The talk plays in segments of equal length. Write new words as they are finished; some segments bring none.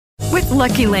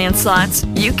Lucky Land Slots,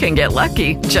 you can get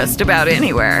lucky just about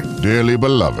anywhere. Dearly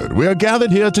beloved, we are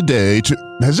gathered here today to...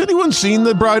 Has anyone seen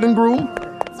the bride and groom?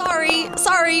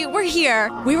 Sorry, we're here.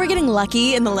 We were getting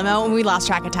lucky in the limo and we lost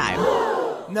track of time.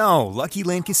 No, Lucky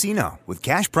Land Casino, with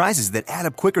cash prizes that add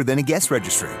up quicker than a guest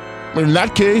registry. In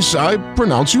that case, I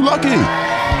pronounce you lucky.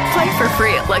 Play for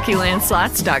free at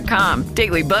LuckyLandSlots.com.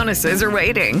 Daily bonuses are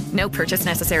waiting. No purchase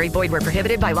necessary. Void where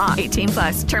prohibited by law.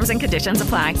 18+. Terms and conditions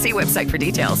apply. See website for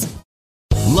details.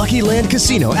 Lucky Land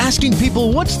Casino, asking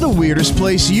people, what's the weirdest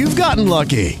place you've gotten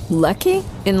lucky? Lucky?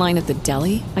 In line at the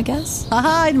deli, I guess?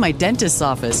 Aha, in my dentist's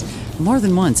office. More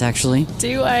than once, actually.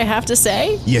 Do I have to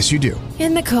say? Yes, you do.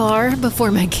 In the car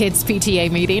before my kids'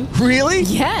 PTA meeting. Really?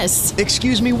 Yes.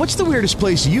 Excuse me, what's the weirdest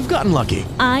place you've gotten lucky?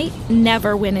 I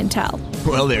never win and tell.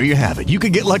 Well, there you have it. You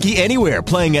can get lucky anywhere,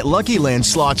 playing at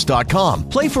LuckyLandSlots.com.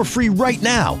 Play for free right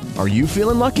now. Are you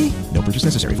feeling lucky? No purchase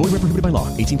necessary. Void where prohibited by law.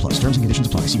 18+. Terms and conditions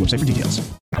apply. See website for details.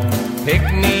 Pick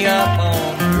me up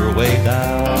on your way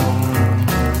down.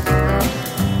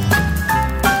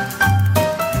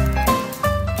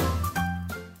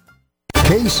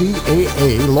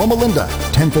 KCAA Loma Linda,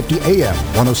 1050 AM,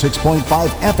 106.5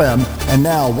 FM, and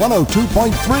now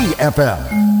 102.3 FM.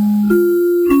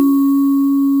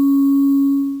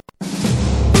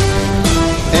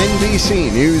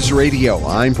 NBC News Radio,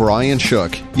 I'm Brian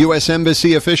Shook. U.S.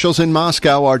 Embassy officials in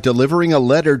Moscow are delivering a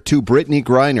letter to Brittany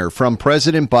Griner from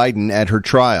President Biden at her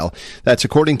trial. That's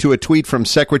according to a tweet from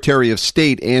Secretary of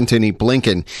State Antony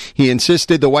Blinken. He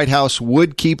insisted the White House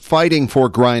would keep fighting for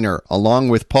Griner, along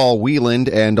with Paul Whelan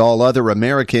and all other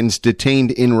Americans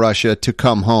detained in Russia to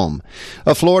come home.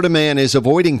 A Florida man is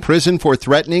avoiding prison for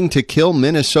threatening to kill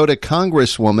Minnesota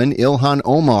Congresswoman Ilhan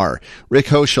Omar. Rick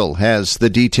Hoschel has the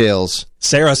details.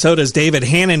 Sarasota's David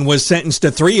Hannon was sentenced to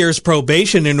 3 years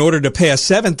probation in order to pay a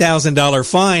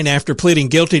 $7,000 fine after pleading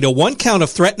guilty to one count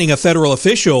of threatening a federal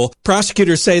official.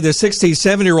 Prosecutors say the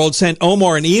 67-year-old sent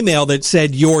Omar an email that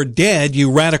said, "You're dead,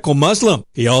 you radical Muslim."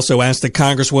 He also asked the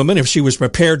Congresswoman if she was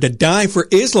prepared to die for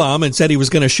Islam and said he was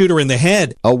going to shoot her in the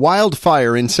head. A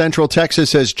wildfire in central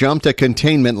Texas has jumped a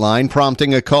containment line,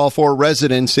 prompting a call for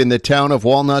residents in the town of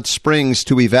Walnut Springs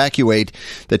to evacuate.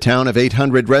 The town of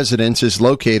 800 residents is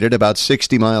located about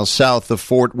 60 miles south of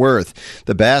Fort Worth.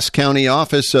 The Bass County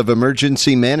Office of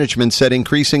Emergency Management said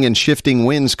increasing and shifting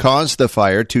winds caused the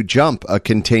fire to jump a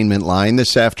containment line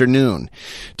this afternoon.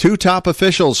 Two top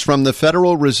officials from the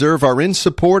Federal Reserve are in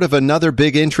support of another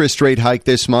big interest rate hike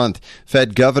this month.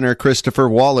 Fed Governor Christopher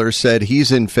Waller said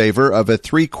he's in favor of a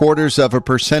 0.75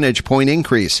 percentage point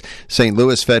increase. St.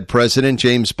 Louis Fed President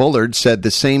James Bullard said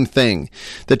the same thing.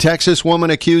 The Texas woman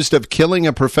accused of killing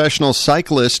a professional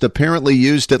cyclist apparently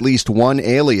used at least one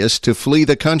alias to flee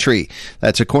the country.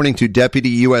 That's according to Deputy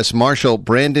U.S. Marshal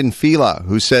Brandon Fila,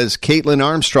 who says Caitlin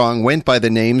Armstrong went by the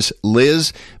names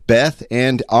Liz, Beth,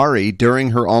 and Ari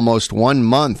during her almost 1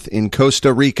 month in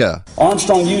Costa Rica.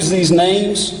 Armstrong used these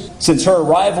names since her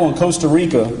arrival in Costa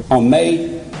Rica on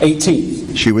May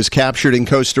 18th. She was captured in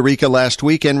Costa Rica last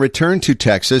week and returned to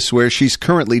Texas, where she's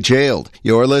currently jailed.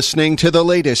 You're listening to the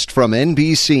latest from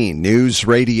NBC News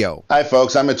Radio. Hi,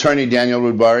 folks. I'm Attorney Danyal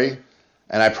Roodbari,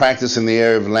 and I practice in the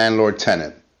area of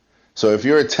landlord-tenant. So if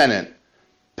you're a tenant,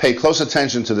 pay close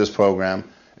attention to this program,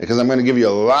 because I'm going to give you a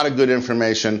lot of good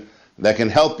information that can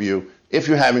help you if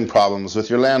you're having problems with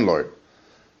your landlord.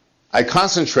 I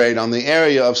concentrate on the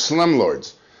area of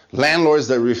slumlords, landlords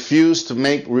that refuse to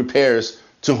make repairs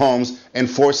to homes and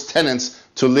force tenants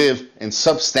to live in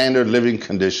substandard living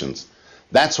conditions.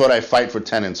 That's what I fight for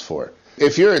tenants for.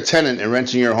 If you're a tenant and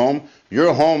renting your home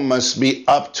must be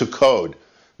up to code.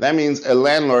 That means a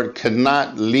landlord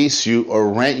cannot lease you or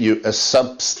rent you a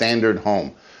substandard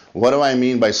home. What do I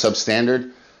mean by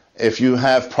substandard? If you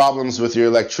have problems with your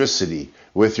electricity,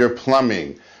 with your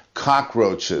plumbing,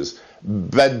 cockroaches,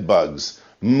 bed bugs,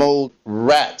 mold,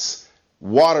 rats,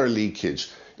 water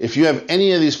leakage, if you have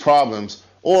any of these problems,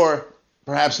 or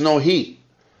perhaps no heat,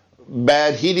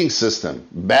 bad heating system,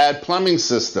 bad plumbing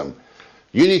system,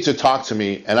 you need to talk to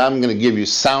me, and I'm going to give you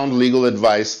sound legal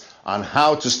advice on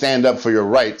how to stand up for your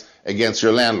rights against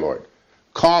your landlord.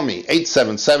 Call me,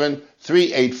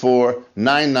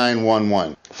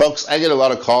 877-384-9911. Folks, I get a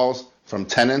lot of calls from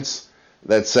tenants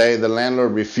that say the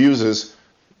landlord refuses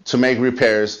to make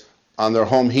repairs on their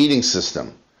home heating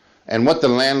system. And what the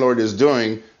landlord is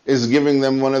doing is giving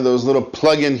them one of those little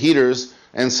plug-in heaters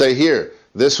and say, here,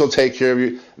 this will take care of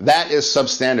you. That is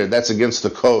substandard. That's against the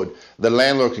code. The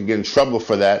landlord can get in trouble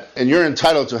for that. And you're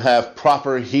entitled to have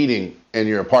proper heating in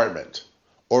your apartment,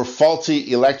 or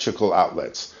faulty electrical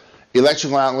outlets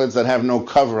that have no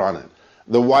cover on it.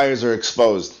 The wires are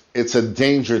exposed. It's a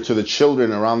danger to the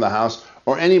children around the house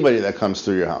or anybody that comes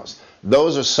through your house.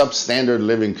 Those are substandard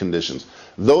living conditions.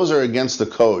 Those are against the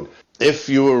code. If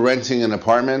you were renting an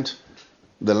apartment,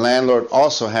 the landlord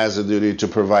also has a duty to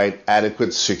provide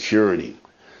adequate security.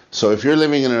 So if you're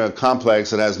living in a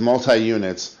complex that has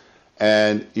multi-units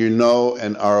and you know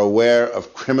and are aware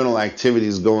of criminal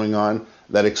activities going on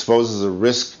that exposes a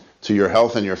risk to your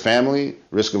health and your family,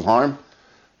 risk of harm,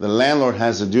 the landlord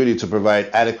has a duty to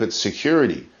provide adequate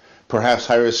security, perhaps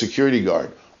hire a security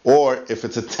guard. Or if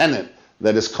it's a tenant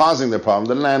that is causing the problem,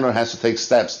 the landlord has to take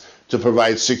steps to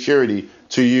provide security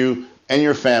to you and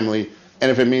your family. And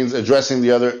if it means addressing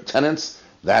the other tenants,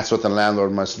 that's what the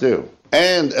landlord must do.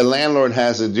 And a landlord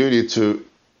has a duty to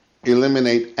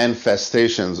eliminate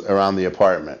infestations around the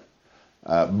apartment.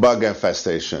 Bug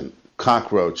infestation,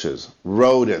 cockroaches,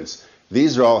 rodents.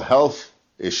 These are all health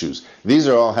issues. These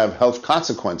are all have health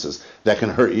consequences that can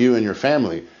hurt you and your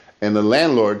family. And the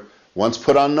landlord, once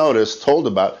put on notice, told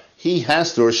about, he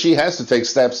has to or she has to take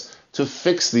steps to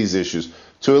fix these issues,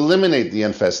 to eliminate the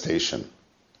infestation.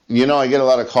 You know, I get a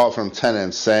lot of calls from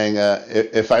tenants saying,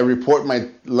 if I report my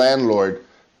landlord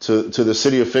to the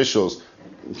city officials,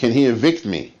 can he evict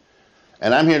me?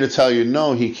 And I'm here to tell you,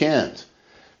 no, he can't,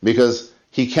 because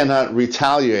he cannot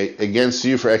retaliate against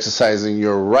you for exercising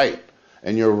your right.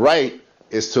 And your right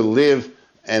is to live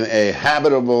in a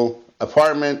habitable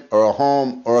apartment or a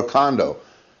home or a condo.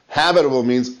 Habitable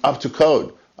means up to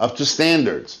code, up to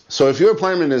standards. So if your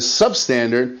apartment is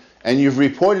substandard and you've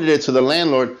reported it to the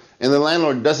landlord and the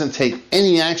landlord doesn't take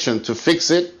any action to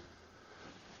fix it,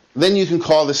 then you can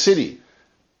call the city.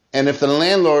 And if the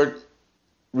landlord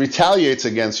retaliates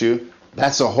against you,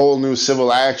 that's a whole new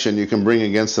civil action you can bring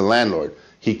against the landlord.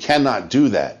 He cannot do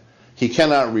that. He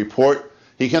cannot report.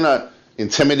 He cannot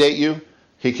intimidate you.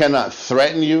 He cannot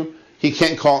threaten you. He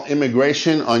can't call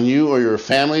immigration on you or your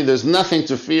family. There's nothing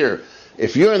to fear.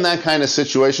 If you're in that kind of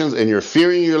situations and you're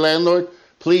fearing your landlord,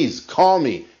 please call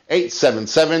me,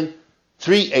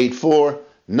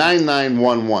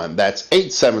 877-384-9911. That's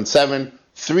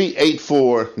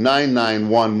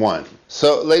 877-384-9911.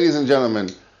 So, ladies and gentlemen,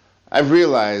 I've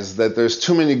realized that there's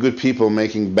too many good people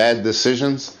making bad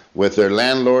decisions with their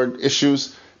landlord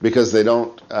issues because they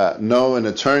don't know an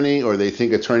attorney or they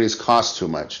think attorneys cost too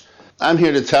much. I'm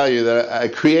here to tell you that I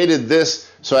created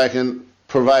this so I can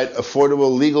provide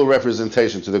affordable legal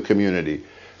representation to the community.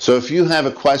 So if you have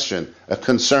a question, a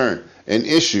concern, an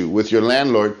issue with your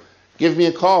landlord, give me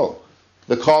a call.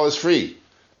 The call is free.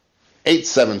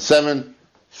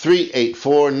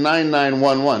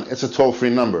 877-384-9911. It's a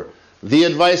toll-free number. The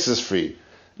advice is free.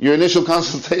 Your initial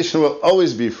consultation will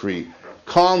always be free.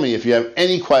 Call me if you have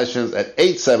any questions at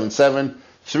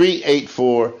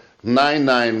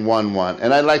 877-384-9911.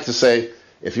 And I'd like to say,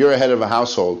 if you're a head of a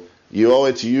household, you owe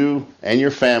it to you and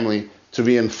your family to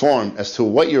be informed as to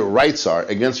what your rights are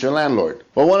against your landlord.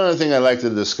 Well, one other thing I'd like to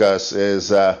discuss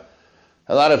is a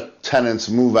lot of tenants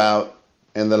move out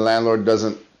and the landlord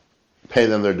doesn't pay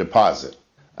them their deposit.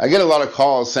 I get a lot of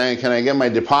calls saying, can I get my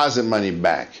deposit money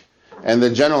back? And the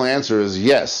general answer is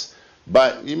yes.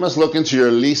 But you must look into your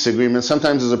lease agreement.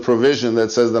 Sometimes there's a provision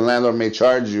that says the landlord may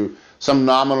charge you some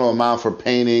nominal amount for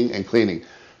painting and cleaning.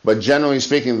 But generally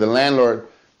speaking, the landlord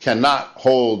cannot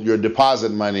hold your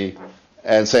deposit money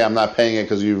and say, I'm not paying it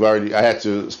because I had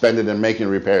to spend it in making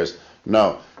repairs.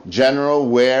 No. General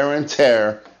wear and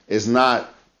tear is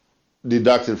not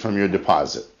deducted from your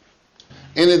deposit.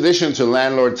 In addition to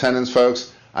landlord tenants,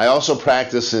 folks, I also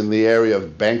practice in the area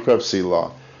of bankruptcy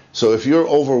law. So if you're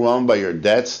overwhelmed by your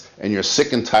debts and you're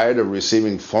sick and tired of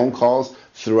receiving phone calls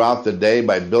throughout the day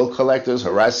by bill collectors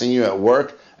harassing you at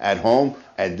work, at home,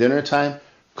 at dinner time,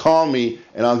 call me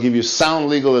and I'll give you sound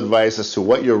legal advice as to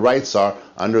what your rights are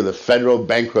under the federal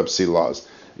bankruptcy laws.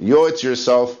 You owe it to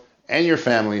yourself and your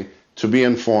family to be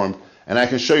informed, and I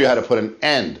can show you how to put an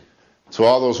end to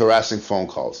all those harassing phone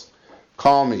calls.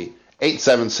 Call me,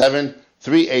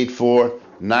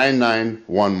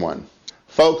 877-384-9911.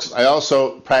 Folks, I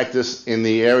also practice in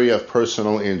the area of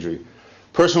personal injury.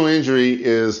 Personal injury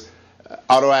is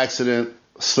auto accident,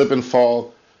 slip and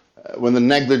fall, when the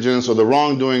negligence or the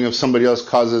wrongdoing of somebody else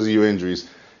causes you injuries.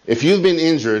 If you've been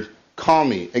injured, call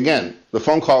me. Again, the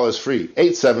phone call is free,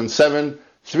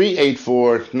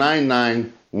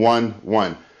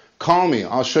 877-384-9911. Call me.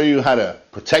 I'll show you how to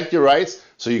protect your rights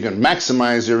so you can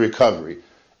maximize your recovery.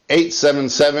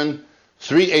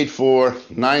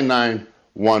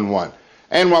 877-384-9911.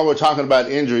 And while we're talking about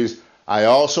injuries, I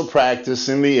also practice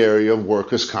in the area of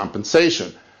workers'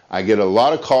 compensation. I get a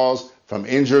lot of calls from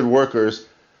injured workers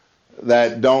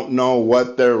that don't know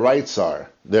what their rights are.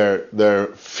 They're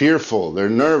fearful, they're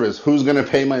nervous. Who's going to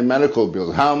pay my medical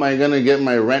bills? How am I going to get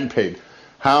my rent paid?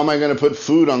 How am I going to put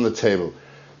food on the table?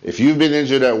 If you've been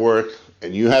injured at work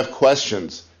and you have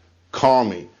questions, call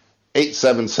me,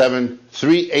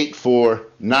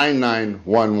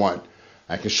 877-384-9911.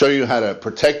 I can show you how to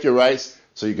protect your rights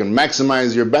so you can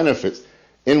maximize your benefits.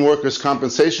 In workers'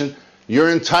 compensation,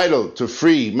 you're entitled to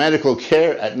free medical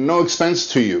care at no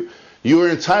expense to you. You are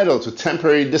entitled to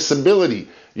temporary disability.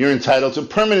 You're entitled to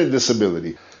permanent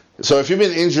disability. So if you've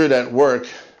been injured at work,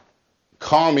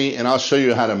 call me and I'll show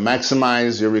you how to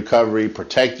maximize your recovery,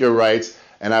 protect your rights,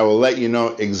 and I will let you know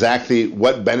exactly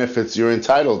what benefits you're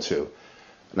entitled to.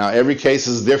 Now, every case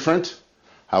is different.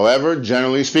 However,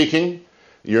 generally speaking,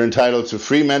 you're entitled to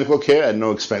free medical care at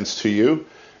no expense to you.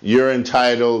 You're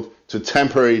entitled to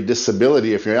temporary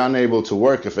disability if you're unable to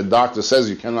work. If a doctor says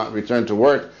you cannot return to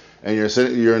work, and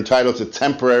you're entitled to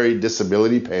temporary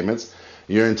disability payments.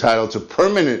 You're entitled to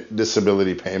permanent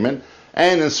disability payment,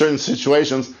 and in certain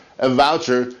situations, a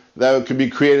voucher that could be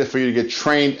created for you to get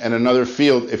trained in another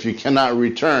field if you cannot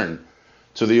return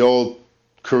to the old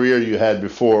career you had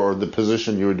before, or the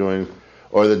position you were doing,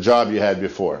 or the job you had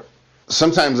before.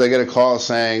 Sometimes I get a call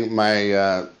saying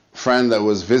my friend that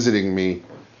was visiting me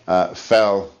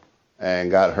fell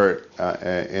and got hurt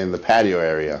in the patio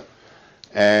area.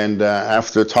 And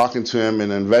after talking to him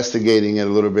and investigating it a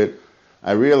little bit,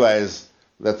 I realized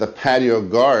that the patio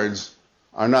guards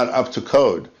are not up to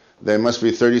code. They must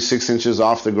be 36 inches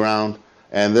off the ground,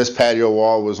 and this patio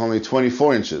wall was only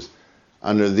 24 inches.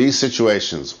 Under these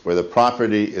situations, where the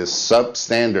property is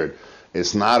substandard,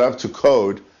 it's not up to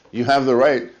code, you have the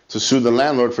right to sue the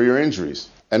landlord for your injuries.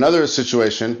 Another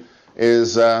situation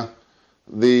is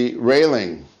the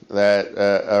railing that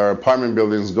our apartment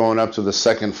buildings going up to the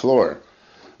second floor.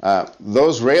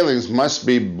 Those railings must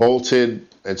be bolted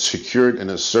and secured in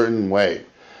a certain way,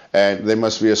 and they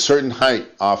must be a certain height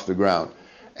off the ground.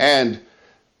 And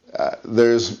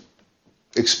there's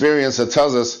experience that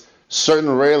tells us certain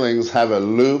railings have a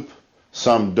loop,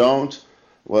 some don't.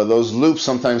 Well, those loops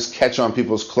sometimes catch on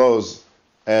people's clothes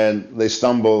and they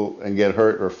stumble and get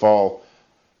hurt or fall.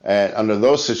 And under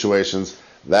those situations,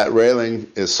 that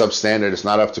railing is substandard, it's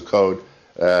not up to code.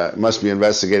 It must be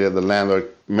investigated. The landlord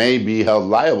may be held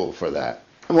liable for that.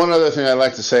 And one other thing I'd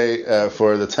like to say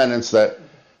for the tenants that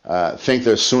think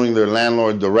they're suing their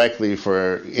landlord directly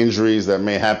for injuries that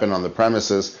may happen on the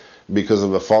premises because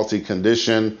of a faulty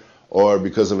condition or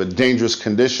because of a dangerous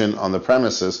condition on the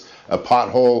premises, a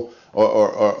pothole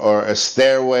or a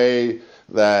stairway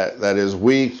that is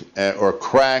weak or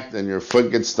cracked and your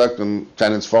foot gets stuck and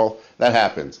tenants fall, that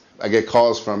happens. I get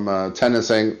calls from tenants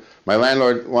saying, my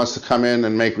landlord wants to come in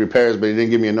and make repairs, but he didn't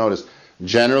give me a notice.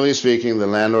 Generally speaking, the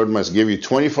landlord must give you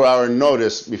 24-hour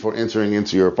notice before entering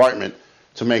into your apartment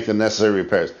to make the necessary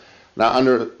repairs. Now,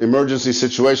 under emergency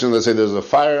situations, let's say there's a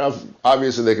fire,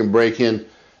 obviously they can break in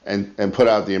and put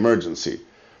out the emergency.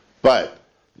 But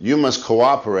you must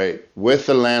cooperate with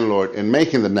the landlord in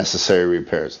making the necessary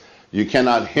repairs. You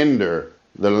cannot hinder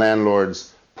the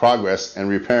landlord's progress in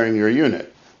repairing your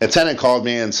unit. A tenant called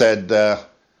me and said,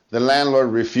 the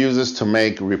landlord refuses to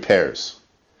make repairs.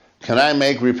 Can I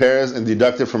make repairs and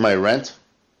deduct it from my rent?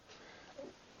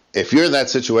 If you're in that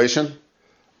situation,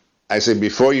 I say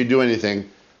before you do anything,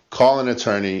 call an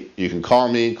attorney. You can call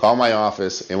me, call my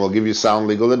office, and we'll give you sound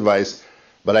legal advice.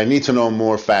 But I need to know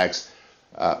more facts.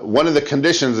 One of the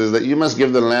conditions is that you must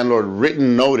give the landlord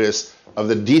written notice of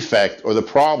the defect or the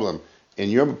problem in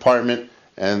your apartment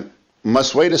and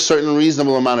must wait a certain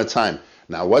reasonable amount of time.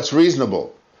 Now, what's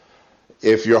reasonable?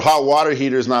 If your hot water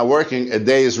heater is not working, a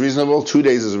day is reasonable, 2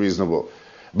 days is reasonable.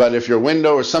 But if your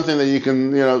window or something that you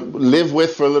can live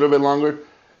with for a little bit longer,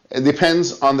 it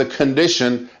depends on the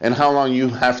condition and how long you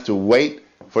have to wait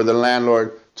for the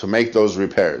landlord to make those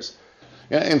repairs.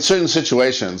 In certain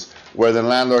situations where the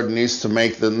landlord needs to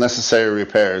make the necessary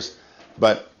repairs,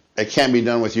 but it can't be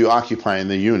done with you occupying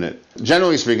the unit.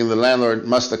 Generally speaking, the landlord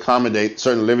must accommodate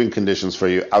certain living conditions for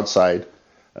you outside,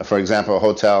 for example, a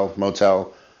hotel,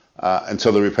 motel,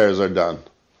 until the repairs are done.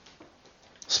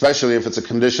 Especially if it's a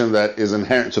condition that is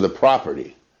inherent to the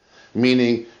property,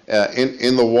 meaning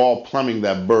in the wall plumbing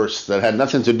that burst that had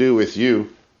nothing to do with you,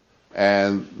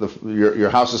 and your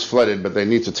house is flooded, but they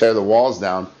need to tear the walls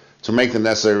down to make the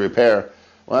necessary repair.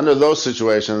 Well, under those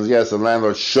situations, yes, the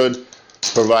landlord should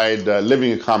provide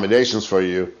living accommodations for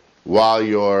you while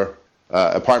your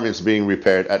apartment's being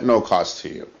repaired at no cost to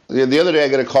you. The other day I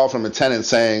get a call from a tenant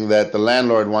saying that the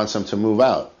landlord wants him to move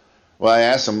out. Well, I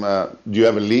asked him, do you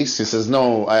have a lease? He says,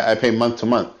 no, I pay month to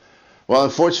month. Well,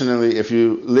 unfortunately, if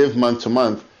you live month to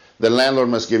month, the landlord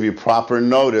must give you proper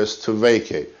notice to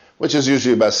vacate, which is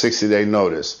usually about 60-day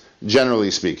notice,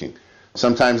 generally speaking.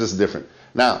 Sometimes it's different.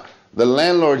 Now, the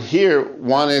landlord here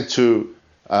wanted to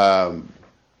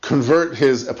convert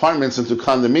his apartments into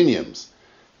condominiums.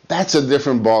 That's a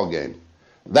different ballgame.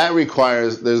 That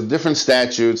requires, there's different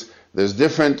statutes, there's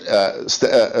different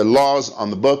laws on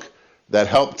the book that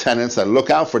help tenants, that look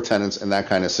out for tenants in that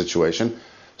kind of situation.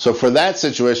 So for that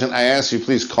situation, I ask you,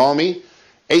 please call me,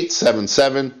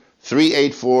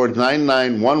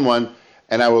 877-384-9911,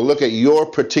 and I will look at your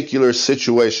particular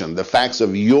situation, the facts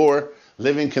of your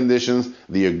living conditions,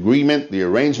 the agreement, the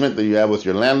arrangement that you have with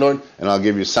your landlord, and I'll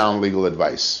give you sound legal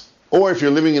advice. Or if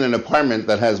you're living in an apartment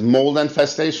that has mold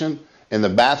infestation in the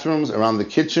bathrooms, around the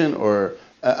kitchen, or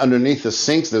underneath the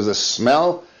sinks, there's a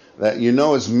smell that you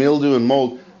know is mildew and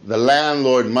mold, the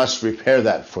landlord must repair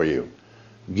that for you.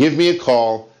 Give me a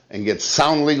call and get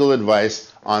sound legal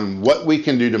advice on what we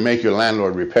can do to make your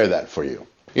landlord repair that for you.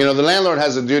 You know, the landlord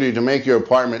has a duty to make your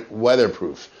apartment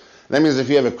weatherproof. That means if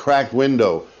you have a cracked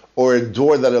window or a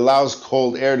door that allows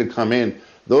cold air to come in,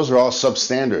 those are all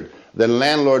substandard. The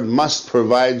landlord must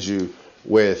provide you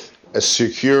with a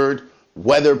secured,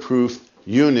 weatherproof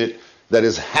unit that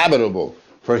is habitable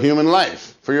for human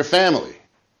life, for your family.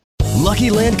 Lucky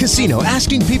Land Casino,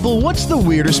 asking people, what's the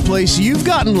weirdest place you've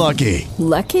gotten lucky?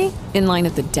 Lucky? In line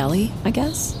at the deli, I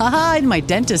guess? Aha, in my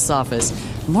dentist's office.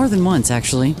 More than once,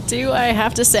 actually. Do I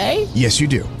have to say? Yes, you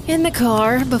do. In the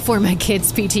car before my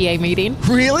kids' PTA meeting.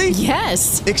 Really?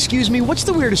 Yes. Excuse me, what's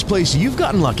the weirdest place you've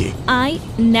gotten lucky? I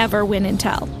never win and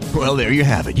tell. Well, there you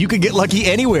have it. You can get lucky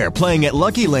anywhere, playing at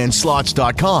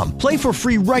LuckyLandSlots.com. Play for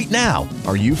free right now.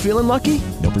 Are you feeling lucky?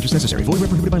 No purchase necessary. Void where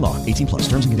prohibited by law. 18+.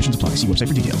 Terms and conditions apply. See website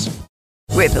for details.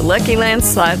 With the Lucky Land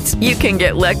Slots, you can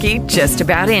get lucky just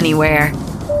about anywhere.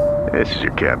 This is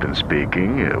your captain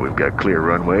speaking. We've got clear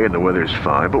runway and the weather's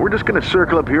fine, but we're just going to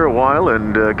circle up here a while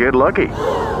and get lucky.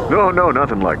 No,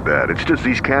 nothing like that. It's just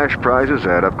these cash prizes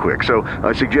add up quick. So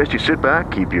I suggest you sit back,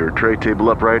 keep your tray table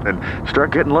upright, and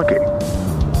start getting lucky.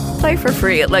 Play for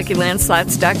free at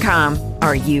LuckyLandSlots.com.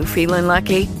 Are you feeling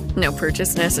lucky? No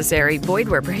purchase necessary. Void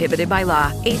where prohibited by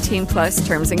law. 18+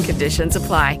 terms and conditions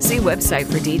apply. See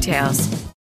website for details.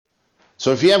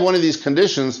 So if you have one of these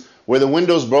conditions where the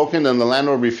window's broken and the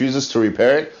landlord refuses to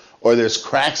repair it, or there's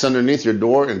cracks underneath your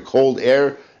door and cold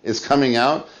air is coming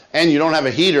out, and you don't have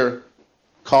a heater,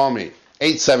 call me,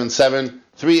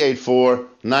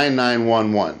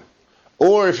 877-384-9911.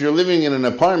 Or if you're living in an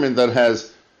apartment that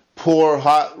has poor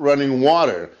hot running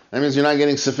water, that means you're not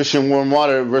getting sufficient warm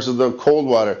water versus the cold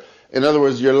water. In other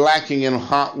words, you're lacking in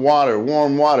hot water,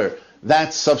 warm water.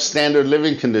 That's substandard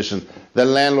living condition. The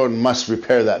landlord must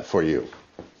repair that for you.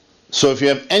 So if you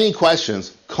have any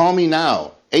questions, call me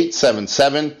now,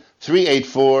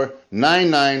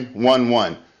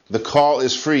 877-384-9911. The call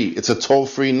is free. It's a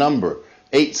toll-free number,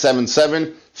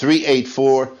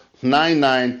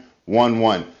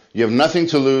 877-384-9911. You have nothing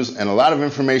to lose and a lot of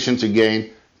information to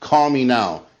gain. Call me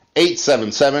now,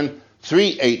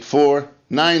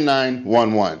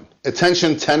 877-384-9911.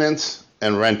 Attention tenants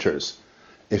and renters.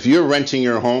 If you're renting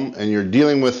your home and you're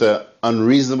dealing with an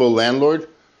unreasonable landlord,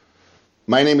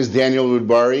 my name is Danyal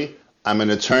Roodbari. I'm an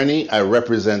attorney. I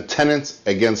represent tenants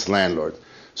against landlords.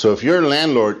 So if your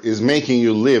landlord is making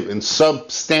you live in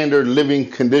substandard living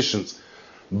conditions,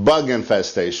 bug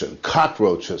infestation,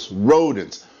 cockroaches,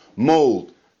 rodents,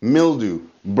 mold, mildew,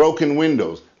 broken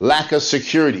windows, lack of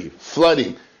security,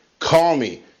 flooding, call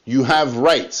me. You have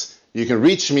rights. You can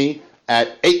reach me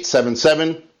at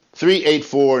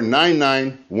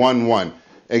 877-384-9911.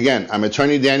 Again, I'm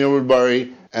Attorney Danyal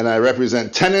Roodbari, and I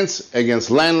represent tenants against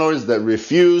landlords that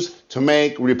refuse to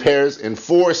make repairs and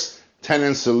force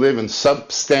tenants to live in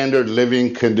substandard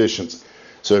living conditions.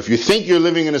 So if you think you're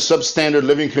living in a substandard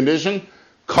living condition,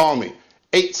 call me,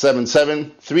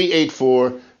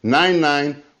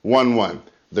 877-384-9911.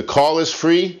 The call is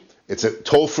free. It's a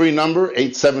toll-free number,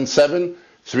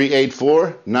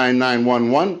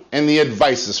 877-384-9911, and the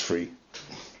advice is free.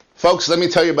 Folks, let me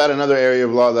tell you about another area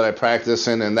of law that I practice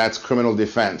in, and that's criminal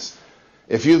defense.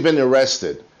 If you've been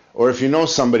arrested, or if you know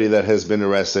somebody that has been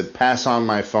arrested, pass on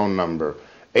my phone number,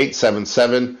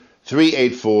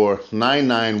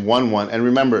 877-384-9911. And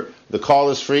remember, the call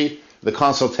is free, the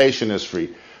consultation is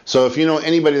free. So if you know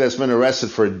anybody that's been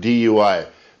arrested for DUI,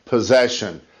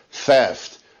 possession,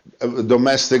 theft,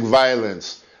 domestic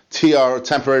violence, TR,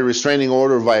 temporary restraining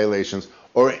order violations,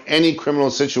 or any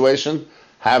criminal situation,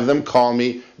 have them call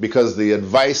me because the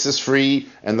advice is free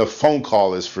and the phone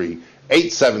call is free.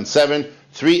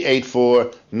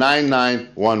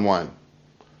 877-384-9911.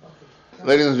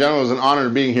 Ladies and gentlemen, it was an honor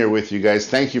being here with you guys.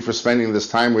 Thank you for spending this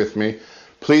time with me.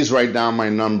 Please write down my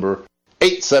number,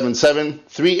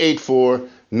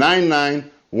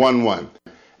 877-384-9911.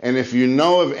 And if you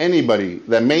know of anybody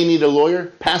that may need a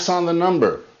lawyer, pass on the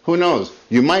number. Who knows?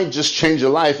 You might just change a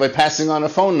life by passing on a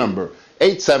phone number,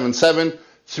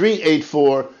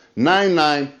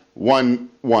 877-384-9911.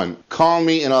 Call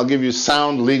me and I'll give you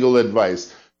sound legal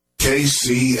advice.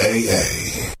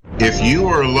 KCAA. If you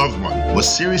or a loved one was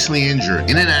seriously injured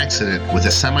in an accident with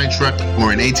a semi-truck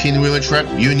or an 18-wheeler truck,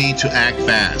 you need to act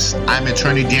fast. I'm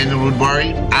Attorney Danyal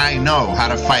Roodbari. I know how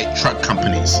to fight truck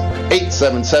companies.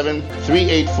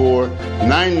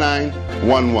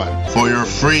 877-384-9911. For your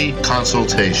free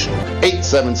consultation.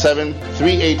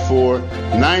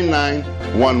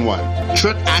 877-384-9911.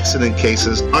 Truck accident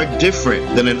cases are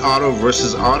different than an auto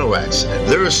versus auto accident.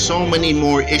 There are so many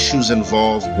more issues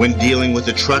involved when dealing with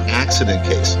a truck accident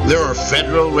case. There are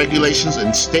federal regulations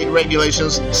and state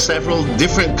regulations, several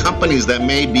different companies that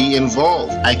may be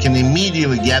involved. I can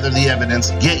immediately gather the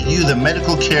evidence, get you the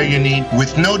medical care you need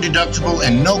with no deductible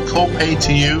and no copay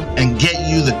to you, and get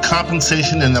you the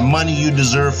compensation and the money you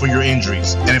deserve for your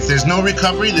injuries. And if there's no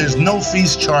recovery, there's no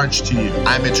fees charged to you.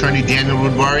 I'm Attorney Danyal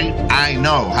Roodbari. I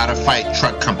know how to fight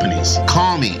truck companies.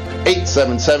 Call me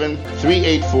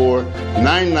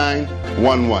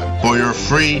 877-384-9911 for your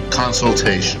free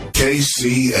consultation.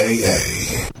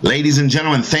 KCAA. Ladies and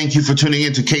gentlemen, thank you for tuning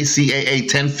in to KCAA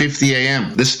 1050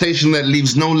 AM, the station that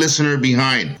leaves no listener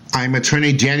behind. I'm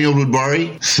Attorney Danyal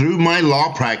Roodbari. Through my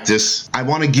law practice, I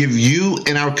want to give you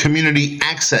and our community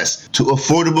access to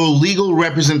affordable legal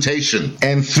representation.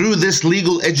 And through this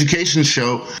legal education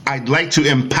show, I'd like to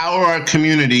empower our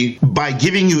community by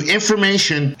giving you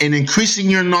information and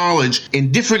increasing your knowledge in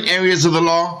different areas of the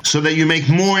law so that you make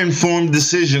more informed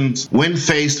decisions when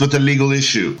faced with a legal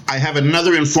issue. I have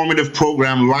another informative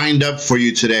program lined up for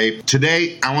you today.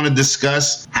 Today, I want to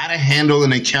discuss how to handle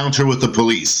an encounter with the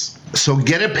police. So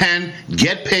get a pen,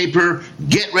 get paper,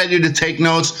 get ready to take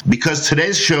notes, because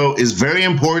today's show is very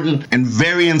important and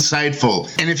very insightful.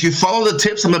 And if you follow the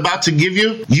tips I'm about to give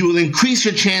you, you will increase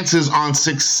your chances on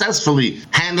successfully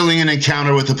handling an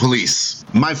encounter with the police.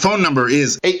 My phone number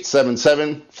is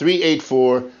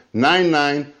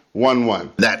 877-384-9911.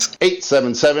 That's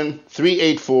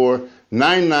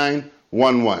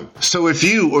 877-384-9911. So if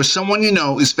you or someone you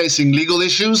know is facing legal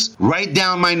issues, write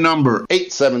down my number,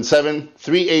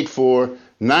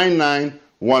 877-384-9911.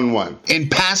 and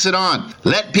pass it on.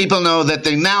 Let people know that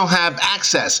they now have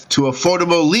access to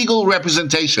affordable legal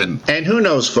representation. And who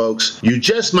knows, folks, you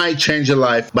just might change a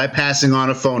life by passing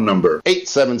on a phone number.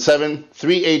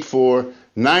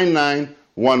 877-384-9911.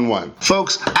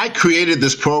 Folks, I created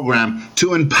this program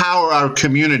to empower our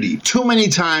community. Too many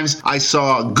times I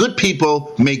saw good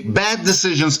people make bad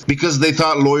decisions because they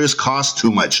thought lawyers cost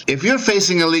too much. If you're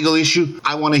facing a legal issue,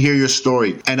 I want to hear your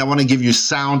story, and I want to give you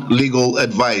sound legal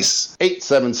advice.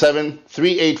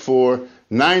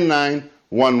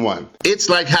 877-384-9911. It's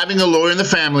like having a lawyer in the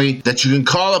family that you can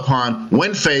call upon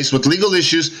when faced with legal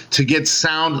issues to get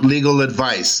sound legal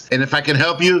advice. And if I can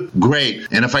help you, great.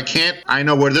 And if I can't, I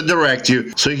know where to direct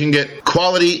you so you can get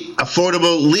quality,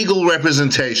 affordable legal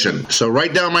representation. So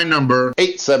write down my number,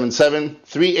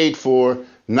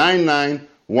 877-384-9911.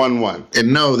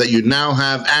 And know that you now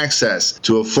have access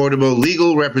to affordable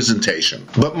legal representation.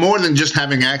 But more than just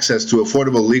having access to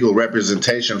affordable legal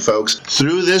representation, folks,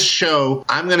 through this show,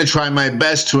 I'm going to try my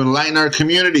best to enlighten our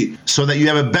community so that you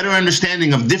have a better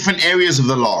understanding of different areas of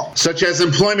the law, such as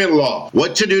employment law,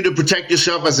 what to do to protect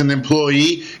yourself as an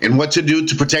employee and what to do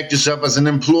to protect yourself as an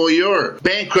employer,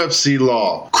 bankruptcy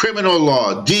law, criminal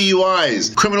law,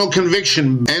 DUIs, criminal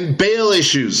conviction, and bail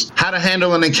issues, how to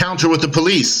handle an encounter with the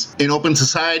police in open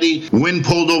society, when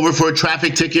pulled over for a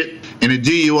traffic ticket, in a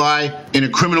DUI, in a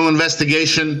criminal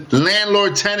investigation,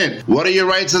 landlord-tenant. What are your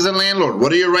rights as a landlord?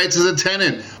 What are your rights as a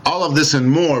tenant? All of this and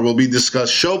more will be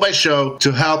discussed show by show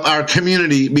to help our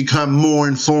community become more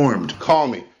informed. Call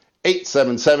me,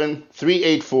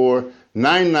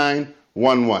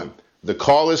 877-384-9911. The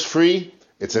call is free.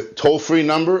 It's a toll-free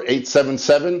number,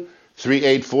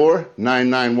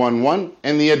 877-384-9911,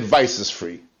 and the advice is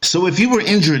free. So if you were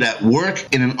injured at work,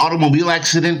 in an automobile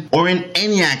accident, or in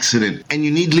any accident, and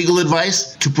you need legal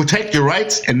advice to protect your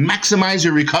rights and maximize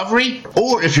your recovery,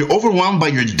 or if you're overwhelmed by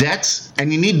your debts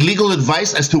and you need legal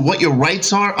advice as to what your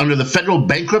rights are under the federal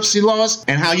bankruptcy laws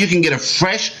and how you can get a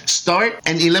fresh start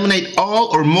and eliminate all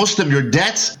or most of your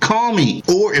debts, call me.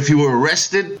 Or if you were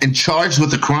arrested and charged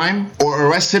with a crime, or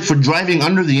arrested for driving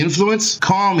under the influence,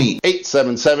 call me.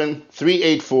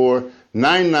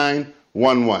 877-384-9911.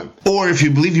 Or if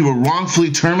you believe you were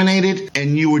wrongfully terminated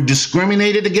and you were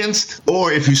discriminated against,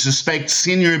 or if you suspect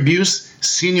senior abuse,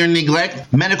 senior neglect,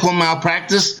 medical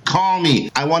malpractice, call me.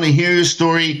 I want to hear your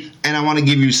story and I want to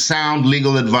give you sound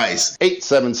legal advice.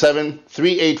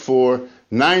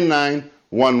 877-384-9911.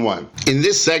 9911. In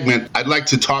this segment, I'd like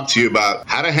to talk to you about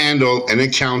how to handle an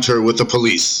encounter with the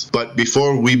police. But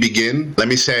before we begin, let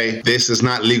me say this is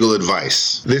not legal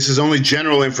advice. This is only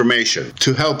general information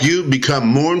to help you become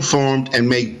more informed and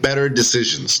make better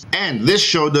decisions. And this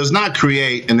show does not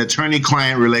create an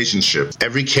attorney-client relationship.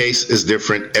 Every case is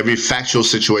different. Every factual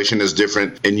situation is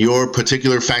different. And your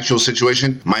particular factual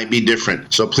situation might be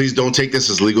different. So please don't take this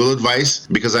as legal advice,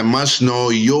 because I must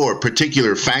know your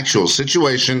particular factual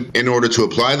situation in order to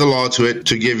apply the law to it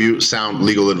to give you sound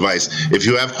legal advice. If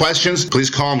you have questions, please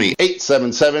call me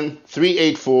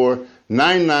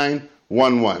 877-384-9911.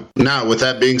 Now, with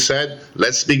that being said,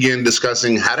 let's begin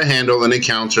discussing how to handle an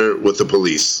encounter with the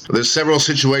police. There's several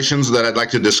situations that I'd like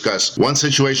to discuss. One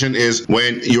situation is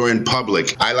when you're in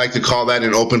public. I like to call that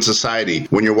an open society.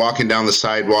 When you're walking down the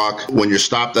sidewalk, when you're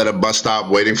stopped at a bus stop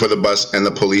waiting for the bus and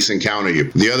the police encounter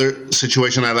you. The other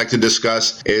situation I'd like to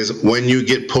discuss is when you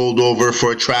get pulled over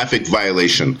for a traffic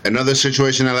violation. Another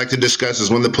situation I'd like to discuss is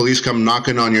when the police come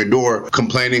knocking on your door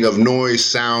complaining of noise,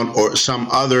 sound, or some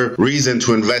other reason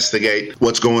to investigate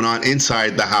what's going on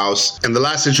inside the house. And the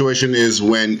last situation is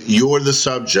when you're the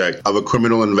subject of a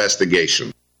criminal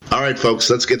investigation. All right, folks,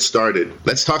 let's get started.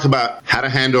 Let's talk about how to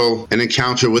handle an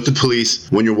encounter with the police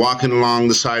when you're walking along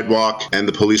the sidewalk and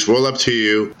the police roll up to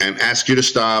you and ask you to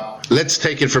stop. Let's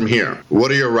take it from here. What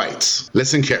are your rights?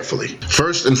 Listen carefully.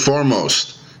 First and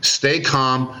foremost, stay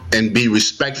calm and be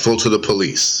respectful to the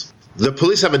police. The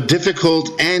police have a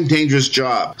difficult and dangerous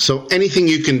job, so anything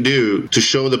you can do to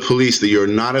show the police that you're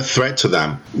not a threat to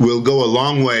them will go a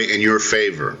long way in your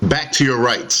favor. Back to your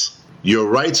rights. Your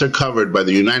rights are covered by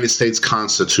the United States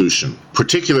Constitution,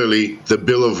 particularly the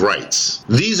Bill of Rights.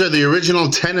 These are the original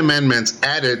 10 amendments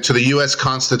added to the U.S.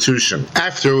 Constitution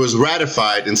after it was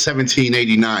ratified in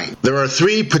 1789. There are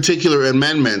 3 particular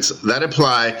amendments that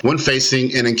apply when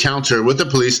facing an encounter with the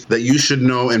police that you should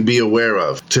know and be aware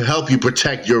of to help you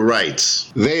protect your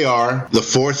rights. They are the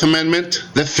 4th Amendment,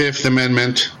 the 5th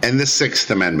Amendment, and the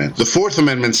 6th Amendment. The 4th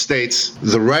Amendment states,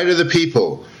 "The right of the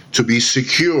people to be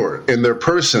secure in their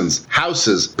persons,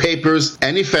 houses, papers,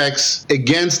 and effects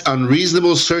against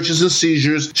unreasonable searches and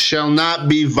seizures shall not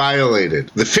be violated."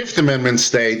 The 5th Amendment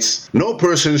states, "No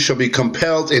person shall be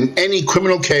compelled in any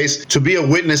criminal case to be a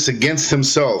witness against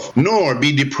himself, nor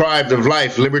be deprived of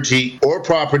life, liberty, or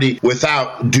property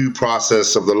without due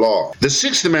process of the law." The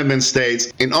 6th Amendment states,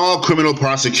 "In all criminal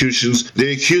prosecutions,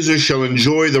 the accuser shall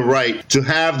enjoy the right to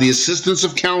have the assistance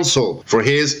of counsel for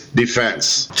his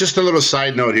defense." Just a little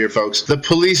side note here, folks. The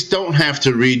police don't have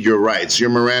to read your rights,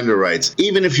 your Miranda rights,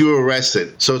 even if you were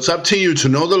arrested. So it's up to you to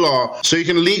know the law so you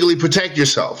can legally protect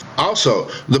yourself. Also,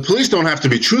 the police don't have to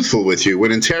be truthful with you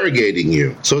when interrogating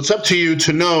you. So it's up to you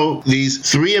to know these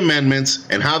 3 amendments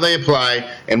and how they apply,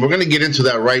 and we're going to get into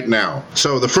that right now.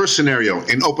 So the first scenario,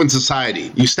 in open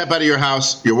society, you step out of your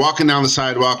house, you're walking down the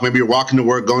sidewalk, maybe you're walking to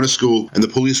work, going to school, and the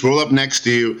police roll up next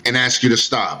to you and ask you to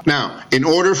stop. Now, in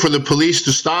order for the police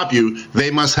to stop you,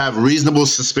 they must have reasonable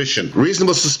suspicion.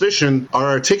 Reasonable suspicion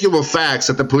are articulable facts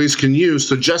that the police can use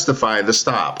to justify the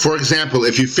stop. For example,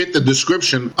 if you fit the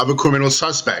description of a criminal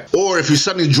suspect, or if you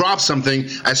suddenly drop something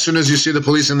as soon as you see the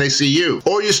police and they see you,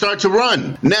 or you start to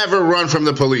run. Never run from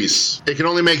the police. It can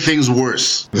only make things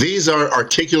worse. These are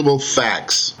articulable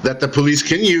facts that the police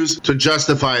can use to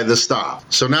justify the stop.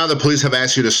 So now the police have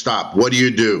asked you to stop. What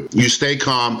do? You stay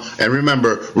calm and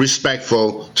remember,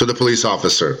 respectful to the police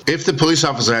officer. If the police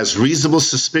officer has reasonable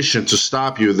suspicion to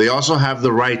stop you, they also have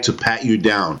the right to pat you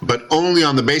down, but only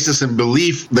on the basis and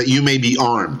belief that you may be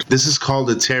armed. This is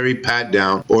called a Terry pat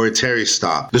down or a Terry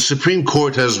stop. The Supreme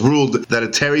Court has ruled that a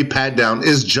Terry pat down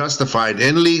is justified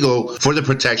and legal for the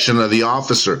protection of the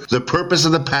officer. The purpose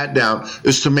of the pat down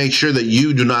is to make sure that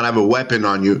you do not have a weapon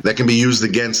on you that can be used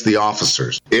against the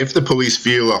officers. If the police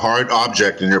feel a hard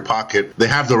object in your pocket, they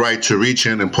have the right to reach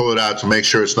in and pull it out to make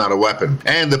sure it's not a weapon.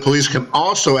 And the police can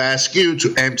also ask you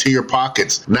to empty your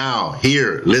pockets. Now,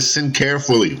 here, listen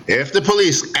carefully. If the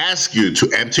police ask you to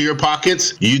empty your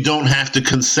pockets, you don't have to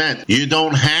consent. You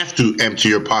don't have to empty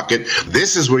your pocket.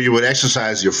 This is where you would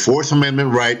exercise your 4th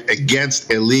Amendment right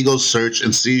against illegal search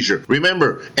and seizure.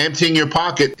 Remember, emptying your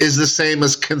pocket is the same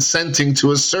as consenting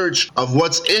to a search of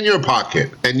what's in your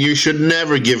pocket. And you should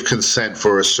never give consent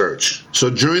for a search. So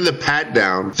during the pat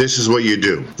down, this is what you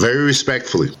do. Very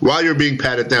respectfully. While you're being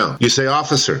patted down, you say,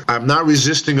 "Officer, I'm not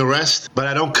resisting arrest, but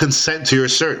I don't consent to your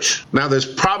search." Now,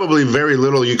 there's probably very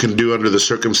little you can do under the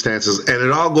circumstances, and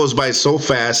it all goes by so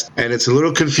fast, and it's a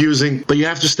little confusing, but you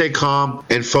have to stay calm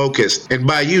and focused. And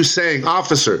by you saying,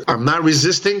 officer, I'm not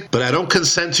resisting, but I don't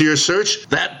consent to your search,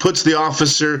 that puts the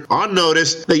officer on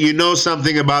notice that you know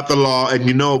something about the law and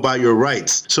you know about your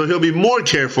rights. So he'll be more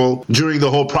careful during the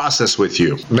whole process with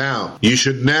you. Now, you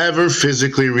should never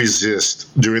physically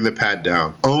resist during the pat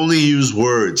down. Only use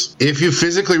words. If you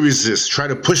physically resist, try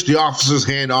to push the officer's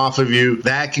hand off of you,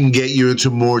 that can get you into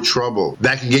more trouble.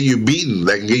 That can get you beaten.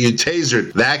 That can get you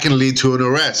tasered. That can lead to an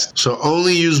arrest. So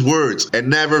only use words and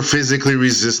never physically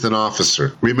resist an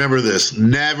officer. Remember this,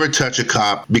 never touch a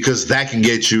cop because that can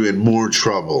get you in more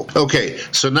trouble. Okay,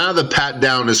 so now the pat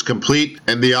down is complete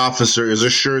and the officer is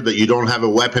assured that you don't have a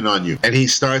weapon on you. And he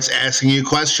starts asking you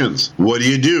questions. What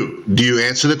do? Do you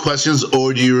answer the questions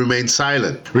or do you remain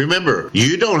silent? Remember,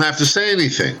 you don't have to say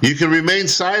anything. You can remain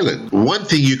silent. One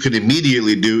thing you can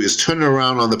immediately do is turn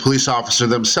around on the police officer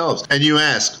themselves and you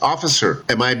ask, officer,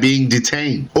 am I being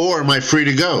detained or am I free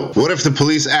to go? What if the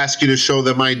police ask you to show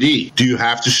them ID? Do you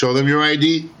have to show them your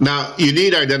ID? Now, you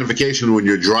need identification when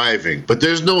you're driving, but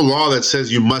there's no law that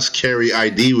says you must carry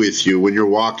ID with you when you're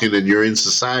walking and you're in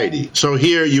society. So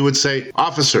here you would say,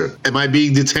 officer, am I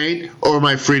being detained or am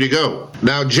I free to go?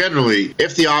 Now, generally,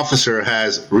 if the officer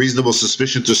has reasonable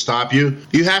suspicion to stop you,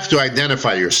 you have to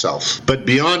identify yourself. But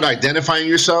beyond identifying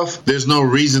yourself, there's no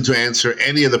reason to answer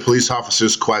any of the police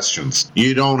officer's questions.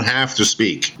 You don't have to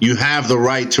speak. You have the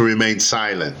right to remain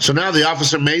silent. So now the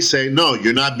officer may say, no,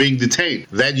 you're not being detained.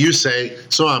 Then you say,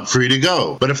 so I'm free to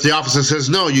go. But if the officer says,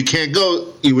 no, you can't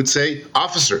go, you would say,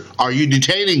 officer, are you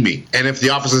detaining me? And if the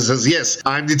officer says, yes,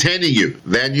 I'm detaining you,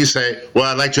 then you say, well,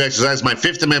 I'd like to exercise my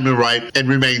Fifth Amendment right and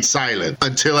remain silent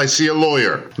until I see a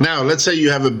lawyer. Now, let's say you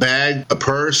have a bag, a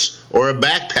purse, or a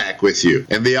backpack with you,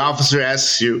 and the officer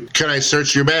asks you, can I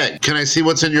search your bag? Can I see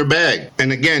what's in your bag?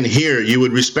 And again, here, you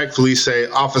would respectfully say,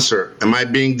 officer, am I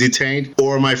being detained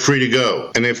or am I free to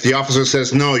go? And if the officer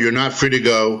says, no, you're not free to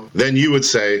go, then you would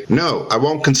say, no, I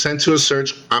won't consent to a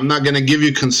search. I'm not going to give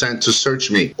you consent to search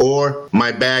me or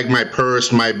my bag, my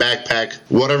purse, my backpack,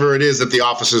 whatever it is that the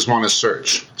officers want to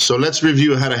search. So let's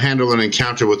review how to handle an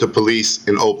encounter with the police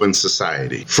in open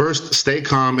society. First, stay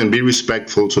calm and be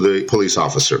respectful to the police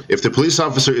officer. If the police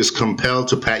officer is compelled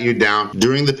to pat you down,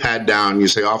 during the pat down, you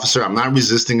say, officer, I'm not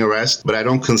resisting arrest, but I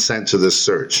don't consent to this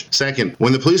search. Second,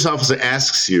 when the police officer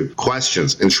asks you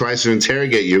questions and tries to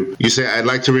interrogate you, you say, I'd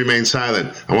like to remain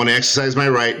silent. I want to exercise my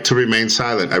right to remain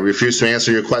silent. I refuse to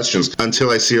answer your questions until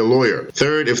I see a lawyer.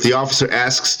 Third, if the officer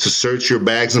asks to search your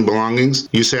bags and belongings,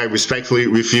 you say, I respectfully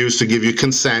refuse to give you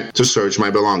consent to search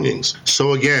my belongings.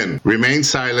 So again, remain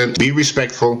silent, be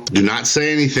respectful, do not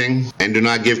say anything, and do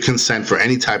not give consent for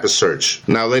any type of search.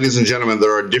 Now, ladies and gentlemen,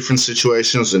 there are different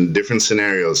situations and different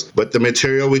scenarios, but the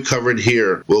material we covered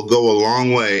here will go a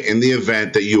long way in the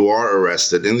event that you are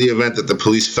arrested, in the event that the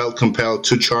police felt compelled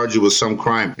to charge you with some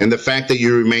crime. And the fact that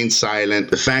you remain silent,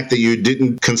 the fact that you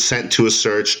didn't consent to a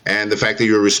search, and the fact that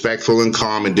you're respectful and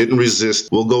calm and didn't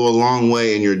resist will go a long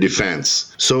way in your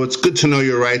defense. So it's good to know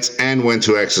your rights and when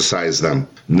to exercise them.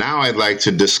 Now I'd like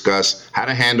to discuss how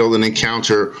to handle an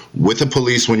encounter with the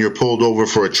police when you're pulled over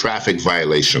for a traffic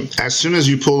violation. As soon as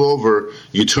you pull over,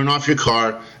 you turn off your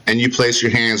car and you place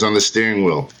your hands on the steering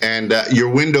wheel. And your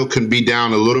window can be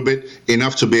down a little bit,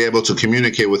 enough to be able to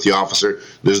communicate with the officer.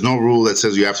 There's no rule that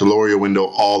says you have to lower your window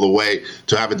all the way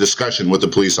to have a discussion with the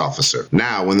police officer.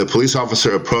 Now, when the police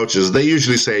officer approaches, they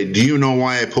usually say, do you know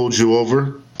why I pulled you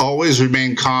over? Always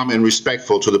remain calm and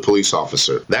respectful to the police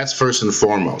officer. That's first and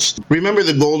foremost. Remember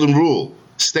the golden rule.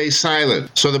 Stay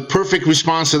silent. So the perfect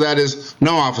response to that is,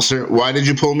 no, officer, why did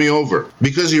you pull me over?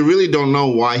 Because you really don't know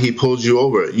why he pulled you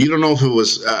over. You don't know if it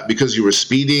was because you were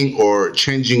speeding or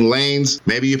changing lanes.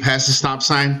 Maybe you passed a stop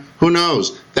sign. Who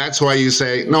knows? That's why you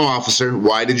say, no, officer,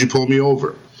 why did you pull me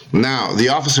over? Now, the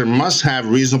officer must have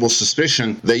reasonable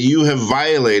suspicion that you have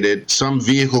violated some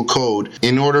vehicle code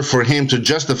in order for him to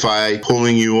justify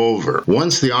pulling you over.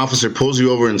 Once the officer pulls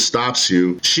you over and stops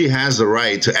you, she has the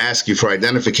right to ask you for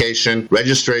identification,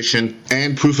 registration,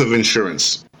 and proof of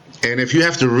insurance. And if you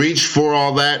have to reach for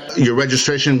all that, your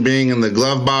registration being in the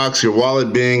glove box, your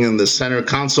wallet being in the center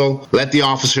console, let the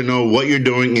officer know what you're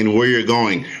doing and where you're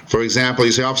going. For example,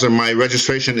 you say, officer, my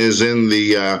registration is in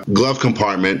the glove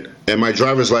compartment and my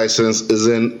driver's license is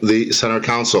in the center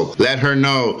console. Let her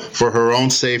know for her own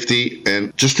safety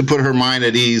and just to put her mind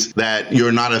at ease that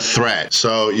you're not a threat.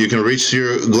 So you can reach to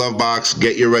your glove box,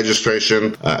 get your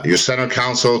registration, your center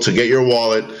console to get your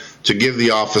wallet, to give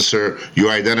the officer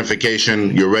your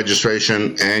identification, your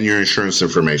registration, and your insurance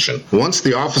information. Once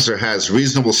the officer has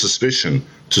reasonable suspicion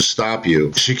to stop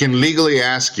you, she can legally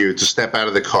ask you to step out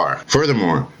of the car.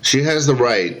 Furthermore, she has the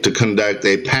right to conduct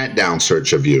a pat-down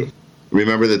search of you.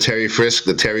 Remember the Terry frisk,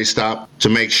 the Terry stop, to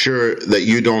make sure that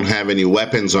you don't have any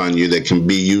weapons on you that can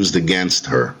be used against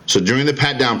her. So during the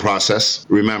pat-down process,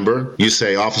 remember, you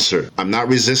say, "Officer, I'm not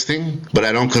resisting, but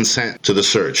I don't consent to the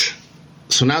search."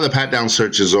 So now the pat-down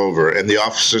search is over, and the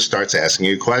officer starts asking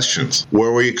you questions.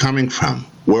 Where were you coming from?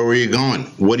 Where were you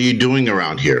going? What are you doing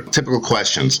around here? Typical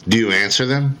questions. Do you answer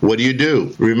them? What do you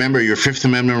do? Remember your Fifth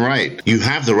Amendment right. You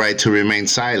have the right to remain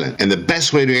silent. And the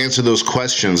best way to answer those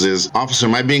questions is, "Officer,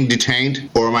 am I being detained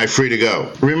or am I free to go?"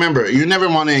 Remember, you never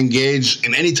want to engage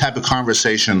in any type of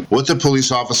conversation with a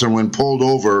police officer when pulled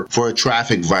over for a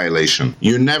traffic violation.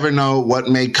 You never know what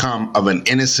may come of an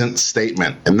innocent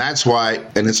statement. And that's why,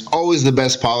 and it's always the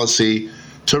best policy,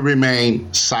 to remain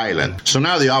silent. So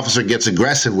now the officer gets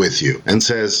aggressive with you and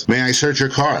says, "May I search your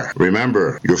car?"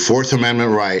 Remember, your Fourth Amendment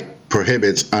right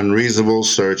prohibits unreasonable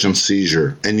search and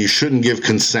seizure, and you shouldn't give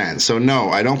consent. So no,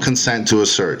 I don't consent to a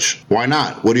search. Why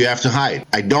not? What do you have to hide?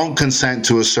 I don't consent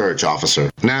to a search, officer.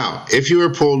 Now, if you were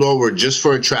pulled over just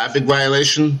for a traffic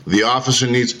violation, the officer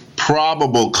needs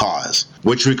probable cause,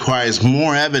 which requires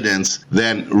more evidence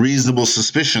than reasonable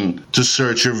suspicion to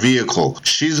search your vehicle.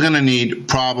 She's going to need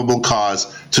probable cause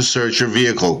to search your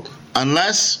vehicle,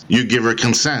 unless you give her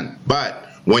consent. But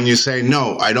when you say,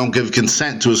 "No, I don't give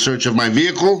consent to a search of my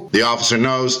vehicle," the officer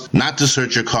knows not to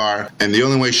search your car, and the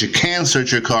only way she can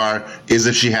search your car is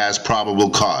if she has probable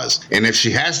cause. And if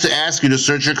she has to ask you to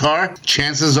search your car,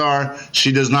 chances are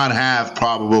she does not have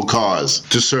probable cause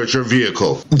to search your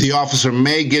vehicle. The officer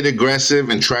may get aggressive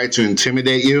and try to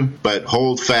intimidate you, but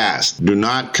hold fast. Do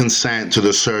not consent to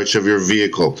the search of your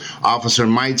vehicle. Officer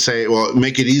might say, "Well,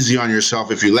 make it easy on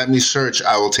yourself. If you let me search,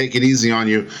 I will take it easy on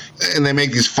you." And they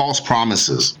make these false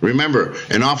promises. Remember,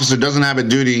 an officer doesn't have a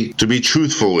duty to be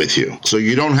truthful with you. So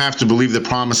you don't have to believe the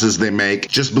promises they make.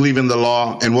 Just believe in the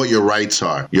law and what your rights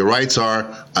are. Your rights are,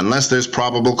 unless there's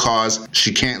probable cause,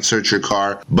 she can't search your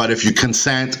car. But if you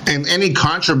consent, and any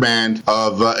contraband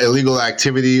of illegal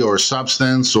activity or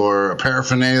substance or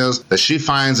paraphernalia that she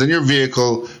finds in your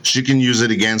vehicle, she can use it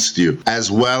against you,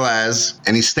 as well as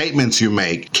any statements you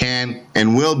make can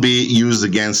and will be used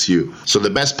against you. So the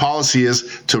best policy is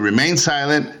to remain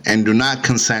silent and do not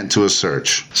consent to a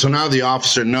search. So now the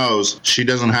officer knows she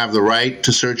doesn't have the right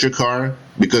to search your car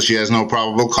because she has no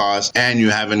probable cause and you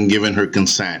haven't given her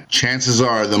consent. Chances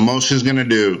are the most she's going to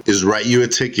do is write you a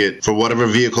ticket for whatever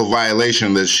vehicle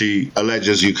violation that she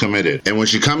alleges you committed. And when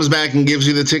she comes back and gives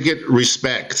you the ticket,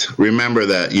 respect. Remember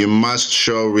that. You must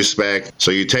show respect. So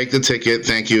you take the ticket.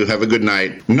 Thank you. Have a good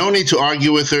night. No need to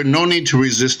argue with her. No need to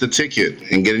resist the ticket,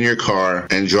 and get in your car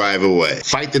and drive away.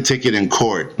 Fight the ticket in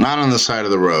court, not on the side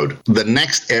of the road. The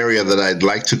next area that I'd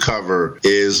like to cover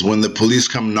is when the police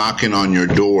come knocking on your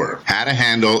door. How to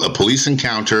handle a police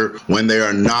encounter when they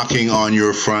are knocking on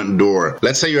your front door.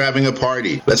 Let's say you're having a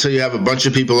party. Let's say you have a bunch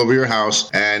of people over your house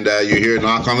and you hear a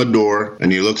knock on the door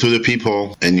and you look through the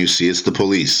peephole and you see it's the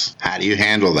police. How do you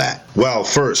handle that? Well,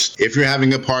 first, if you're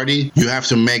having a party, you have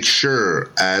to make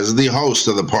sure as the host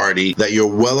of the party that you're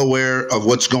well aware of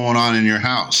what's going on in your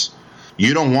house.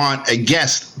 You don't want a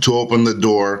guest to open the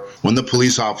door when the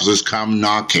police officers come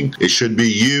knocking. It should be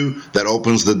you that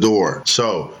opens the door.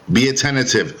 So be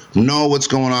attentive. Know what's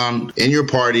going on in your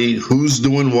party, who's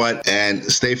doing what, and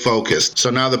stay focused.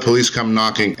 So now the police come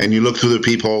knocking and you look through the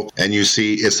peephole and you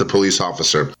see it's the police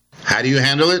officer. How do you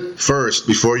handle it? First,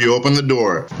 before you open the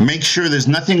door, make sure there's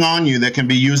nothing on you that can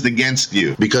be used against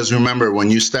you. Because remember, when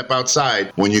you step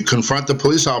outside, when you confront the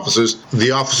police officers,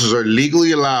 the officers are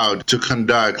legally allowed to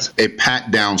conduct a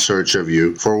pat-down search of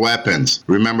you for weapons.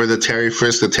 Remember the Terry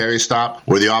frisk, the Terry stop,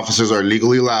 where the officers are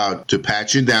legally allowed to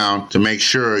pat you down to make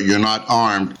sure you're not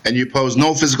armed and you pose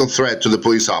no physical threat to the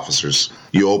police officers.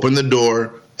 You open the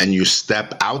door and you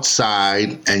step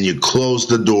outside and you close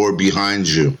the door behind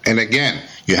you. And again,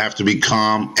 you have to be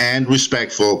calm and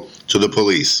respectful to the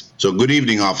police. So good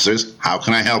evening, officers. How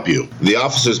can I help you? The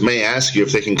officers may ask you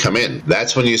if they can come in.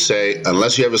 That's when you say,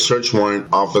 unless you have a search warrant,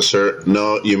 officer,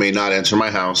 no, you may not enter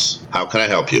my house. How can I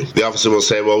help you? The officer will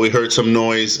say, well, we heard some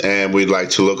noise and we'd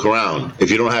like to look around. If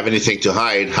you don't have anything to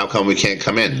hide, how come we can't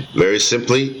come in? Very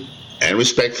simply and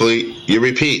respectfully, you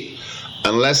repeat,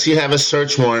 unless you have a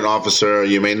search warrant, officer,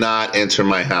 you may not enter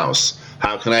my house.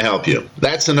 How can I help you?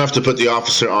 That's enough to put the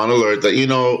officer on alert that you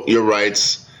know your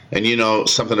rights and you know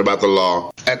something about the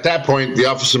law At that point, the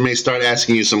officer may start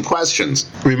asking you some questions.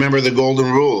 Remember the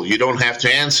golden rule. You don't have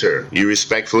to answer. You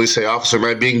respectfully say, "Officer, am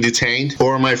I being detained?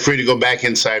 Or am I free to go back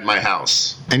inside my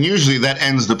house?" And usually that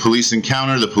ends the police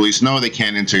encounter. The police know they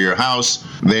can't enter your house.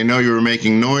 They know you were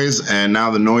making noise, and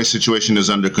now the noise situation is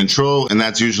under control, and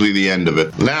that's usually the end of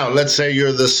it. Now, let's say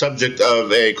you're the subject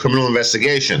of a criminal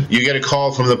investigation. You get a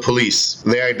call from the police.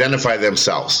 They identify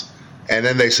themselves. And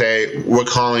then they say, "We're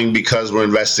calling because we're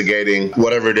investigating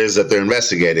whatever it is that they're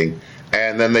investigating."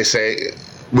 And then they say,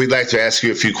 "We'd like to ask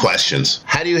you a few questions."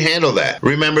 How do you handle that?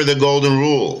 Remember the golden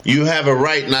rule. You have a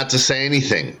right not to say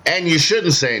anything, and you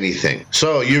shouldn't say anything.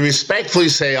 So you respectfully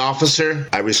say, "Officer,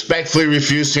 I respectfully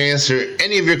refuse to answer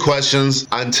any of your questions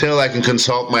until I can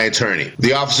consult my attorney."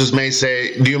 The officers may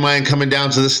say, "Do you mind coming down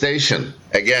to the station?"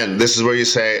 Again, this is where you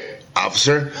say,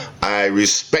 "Officer, I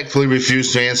respectfully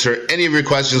refuse to answer any of your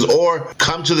questions or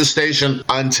come to the station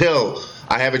until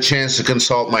I have a chance to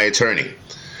consult my attorney."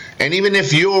 And even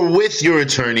if you're with your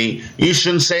attorney, you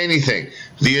shouldn't say anything.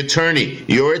 The attorney,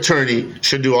 your attorney,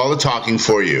 should do all the talking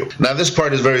for you. Now, this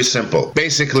part is very simple.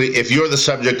 Basically, if you're the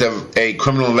subject of a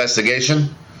criminal investigation,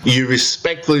 you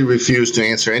respectfully refuse to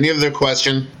answer any of their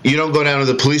questions. You don't go down to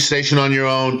the police station on your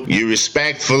own. You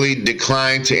respectfully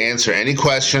decline to answer any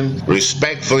question.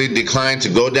 Respectfully decline to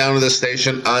go down to the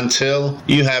station until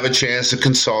you have a chance to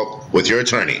consult with your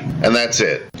attorney. And that's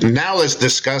it. Now let's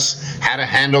discuss how to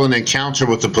handle an encounter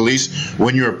with the police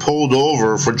when you're pulled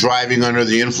over for driving under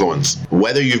the influence.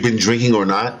 Whether you've been drinking or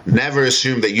not, never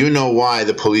assume that you know why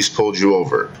the police pulled you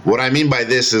over. What I mean by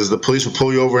this is the police will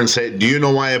pull you over and say, "Do you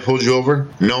know why I pulled you over?"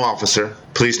 "No, officer."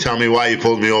 "Please tell me why you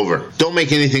pulled me over." Don't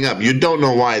make anything up. You don't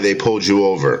know why they pulled you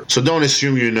over. So don't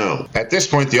assume you know. At this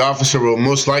point, the officer will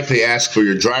most likely ask for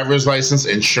your driver's license,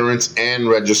 insurance, and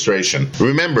registration.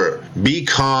 Remember, be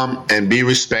calm and be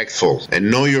respectful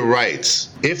and know your rights.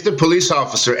 If the police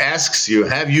officer asks you,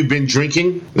 "Have you been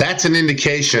drinking?" that's an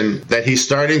indication that he's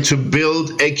starting to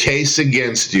build a case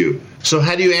against you. So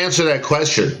how do you answer that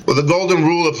question? Well, the golden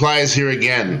rule applies here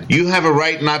again. You have a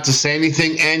right not to say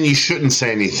anything, and you shouldn't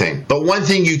say anything. But one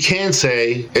thing you can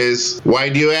say is, "Why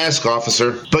do you ask,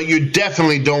 officer?" But you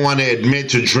definitely don't want to admit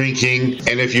to drinking.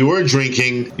 And if you were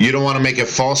drinking, you don't want to make a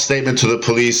false statement to the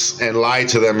police and lie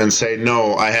to them and say,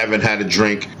 "No, I haven't had a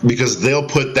drink," because they'll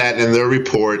put that in their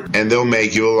report and they'll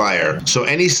make you a liar. So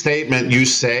any statement you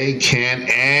say can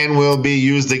and will be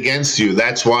used against you.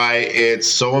 That's why it's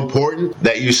so important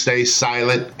that you stay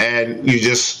silent and you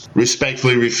just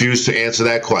respectfully refuse to answer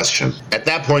that question. At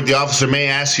that point, the officer may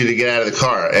ask you to get out of the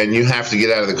car, and you have to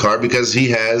get out of the car because he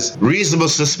has reasonable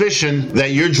suspicion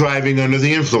that you're driving under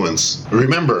the influence.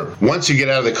 Remember, once you get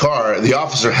out of the car, the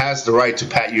officer has the right to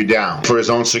pat you down for his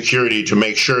own security to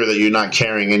make sure that you're not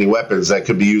carrying any weapons that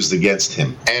could be used against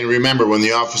him. And remember, when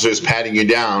the officer is patting you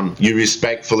down, you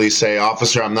respectfully say,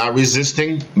 "Officer, I'm not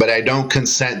resisting, but I don't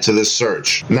consent to this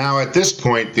search." Now, at this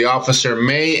point, the officer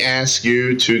may ask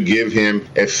you to give him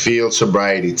a field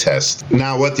sobriety test.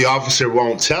 Now, what the officer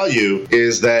won't tell you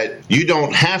is that you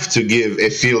don't have to give a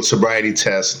field sobriety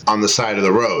test on the side of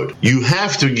the road. You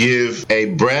have to give a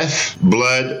breath,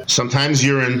 blood, sometimes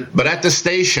urine, but at the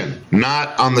station,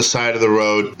 not on the side of the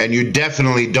road. And you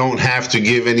definitely don't have to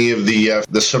give any of the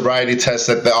sobriety tests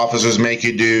that the officers make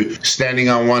you do, standing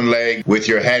on one leg with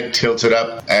your head tilted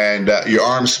up and your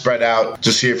arms spread out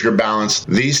to see if you're balanced.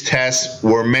 These tests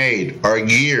are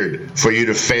geared for you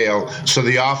to fail, so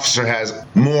the officer has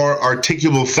more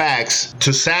articulable facts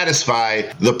to satisfy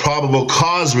the probable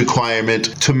cause requirement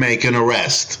to make an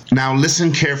arrest. Now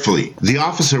listen carefully. The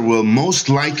officer will most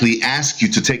likely ask you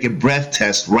to take a breath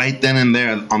test right then and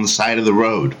there on the side of the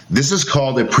road. This is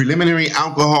called a preliminary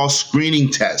alcohol screening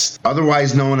test,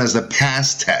 otherwise known as the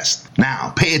PASS test.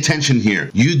 Now, pay attention here.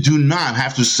 You do not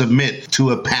have to submit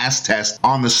to a PASS test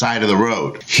on the side of the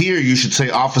road. Here you should say,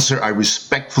 "Officer, I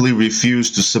respectfully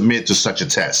refuse to submit to such a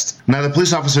test." Now, the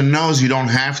police officer knows you don't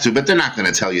have to, but they're not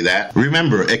going to tell you that.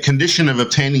 Remember, a condition of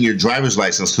obtaining your driver's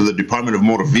license through the Department of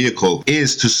Motor Vehicle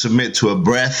is to submit to a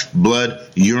breath, blood,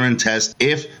 urine test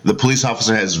if the police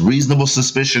officer has reasonable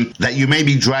suspicion that you may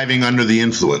be driving under the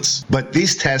influence. But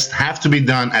these tests have to be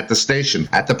done at the station,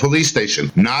 at the police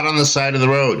station, not on the side of the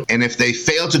road. And if they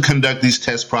fail to conduct these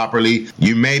tests properly,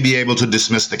 you may be able to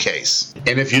dismiss the case.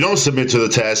 And if you don't submit to the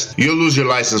test, you'll lose your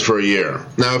license for a year.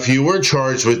 Now, if you were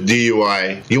charged with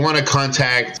DUI, you want to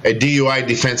contact a DUI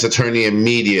defense attorney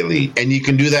immediately. And you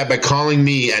can do that by calling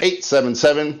me at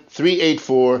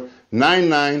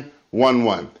 877-384-9911.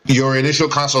 Your initial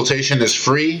consultation is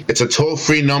free. It's a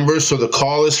toll-free number, so the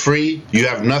call is free. You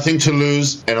have nothing to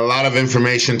lose and a lot of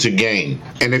information to gain.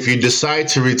 And if you decide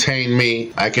to retain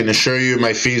me, I can assure you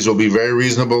my fees will be very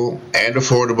reasonable and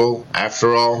affordable.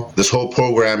 After all, this whole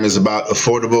program is about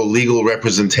affordable legal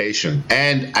representation.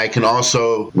 And I can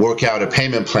also work out a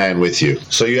payment plan with you.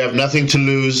 So you have nothing to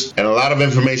lose and a lot of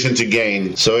information to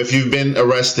gain. So if you've been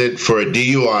arrested for a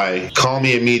DUI, call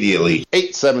me immediately.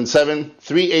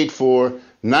 877-384-9911.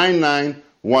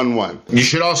 You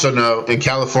should also know, in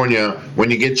California, when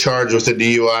you get charged with a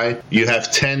DUI, you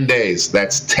have 10 days,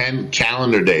 that's 10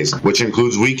 calendar days, which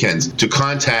includes weekends, to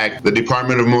contact the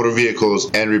Department of Motor Vehicles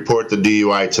and report the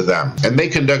DUI to them. And they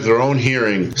conduct their own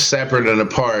hearing separate and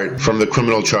apart from the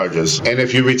criminal charges. And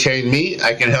if you retain me,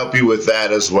 I can help you with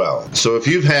that as well. So if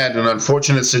you've had an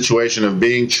unfortunate situation of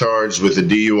being charged with a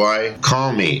DUI,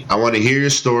 call me. I want to hear your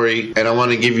story, and I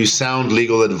want to give you sound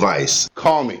legal advice.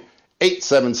 Call me.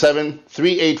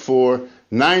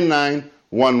 877-384-9911.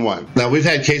 Now, we've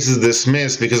had cases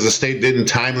dismissed because the state didn't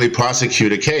timely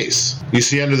prosecute a case. You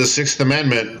see, under the 6th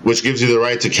Amendment, which gives you the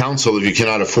right to counsel if you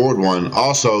cannot afford one,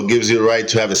 also gives you the right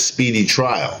to have a speedy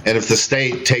trial. And if the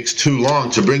state takes too long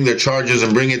to bring their charges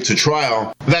and bring it to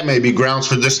trial, that may be grounds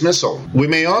for dismissal. We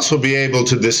may also be able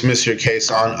to dismiss your case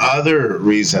on other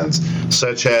reasons,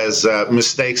 such as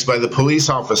mistakes by the police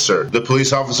officer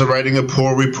writing a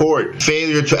poor report,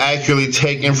 failure to accurately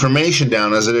take information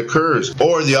down as it occurs,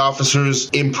 or the officer's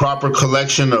improper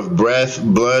collection of breath,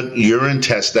 blood, urine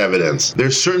test evidence.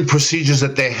 There's certain procedures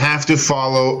that they have to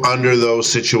follow under those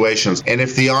situations. And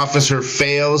if the officer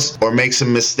fails or makes a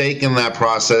mistake in that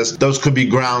process, those could be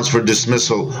grounds for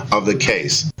dismissal of the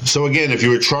case. So again, if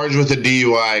you were charged with a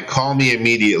DUI, call me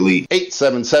immediately.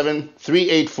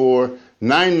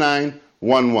 877-384-9911.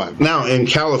 Now, in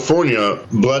California,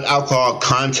 blood alcohol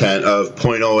content of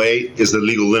 0.08 is the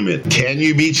legal limit. Can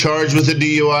you be charged with a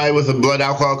DUI with a blood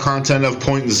alcohol content of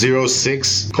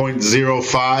 0.06,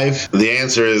 0.05? The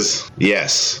answer is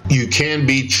yes. You can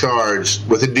be charged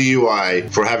with a DUI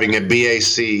for having a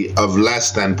BAC of less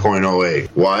than 0.08.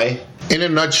 Why? In a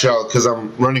nutshell, because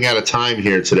I'm running out of time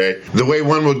here today, the way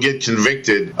one would get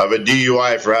convicted of a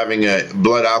DUI for having a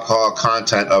blood alcohol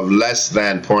content of less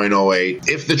than 0.08,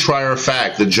 if the trier of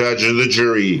fact, the judge or the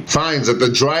jury, finds that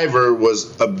the driver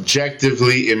was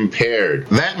objectively impaired.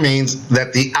 That means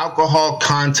that the alcohol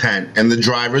content in the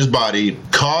driver's body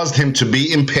caused him to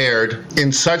be impaired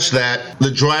in such that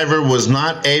the driver was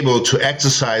not able to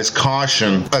exercise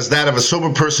caution as that of a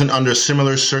sober person under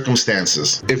similar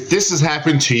circumstances. If this has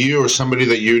happened to you or somebody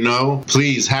that you know,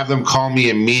 please have them call me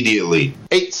immediately.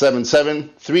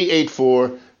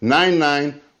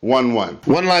 877-384-9911. One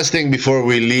last thing before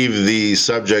we leave the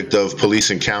subject of police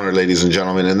encounter, ladies and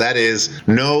gentlemen, and that is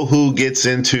know who gets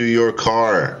into your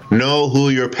car. Know who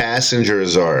your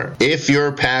passengers are. If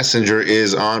your passenger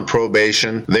is on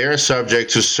probation, they are subject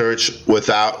to search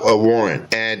without a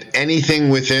warrant, and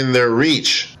anything within their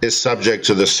reach is subject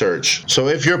to the search. So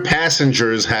if your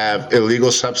passengers have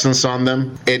illegal substance on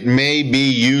them, it may be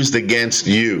used against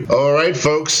you. All right,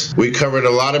 folks, we covered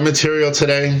a lot of material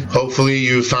today. Hopefully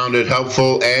you found it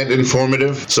helpful and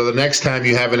informative. So the next time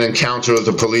you have an encounter with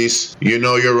the police, you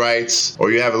know your rights,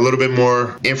 or you have a little bit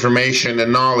more information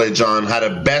and knowledge on how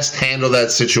to best handle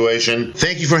that situation.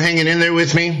 Thank you for hanging in there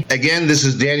with me. Again, this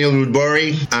is Danyal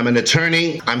Roodbari. I'm an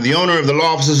attorney. I'm the owner of the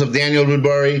law offices of Danyal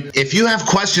Roodbari. If you have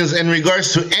questions in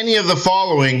regards to any of the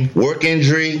following: work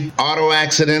injury, auto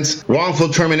accidents, wrongful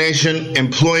termination,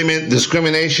 employment,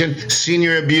 discrimination,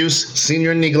 senior abuse,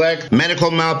 senior neglect,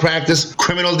 medical malpractice,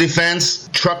 criminal defense,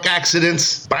 truck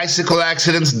accidents, bicycle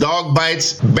accidents, dog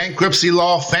bites, bankruptcy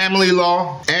law, family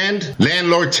law, and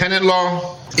landlord-tenant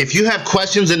law. If you have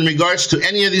questions in regards to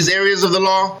any of these areas of the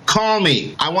law, call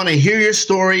me. I want to hear your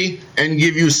story and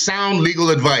give you sound legal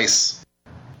advice.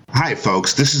 Hi,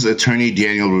 folks. This is Attorney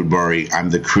Danyal Roodbari. I'm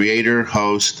the creator,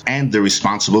 host, and the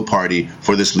responsible party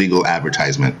for this legal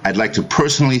advertisement. I'd like to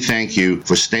personally thank you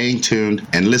for staying tuned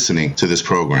and listening to this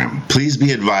program. Please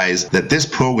be advised that this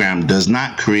program does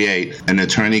not create an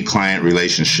attorney-client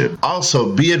relationship.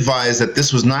 Also, be advised that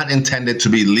this was not intended to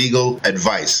be legal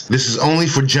advice. This is only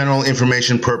for general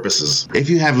information purposes. If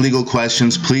you have legal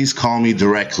questions, please call me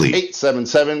directly.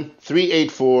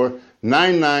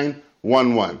 877-384-9911.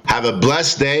 Have a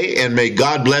blessed day, and may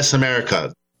God bless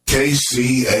America.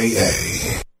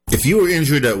 KCAA. If you were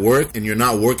injured at work and you're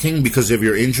not working because of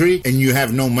your injury and you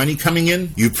have no money coming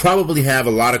in, you probably have a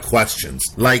lot of questions.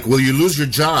 Like, will you lose your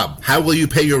job? How will you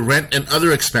pay your rent and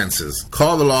other expenses?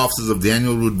 Call the law offices of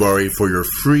Danyal Roodbari for your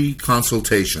free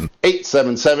consultation.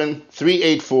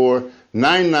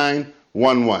 877-384-9911.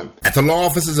 At the law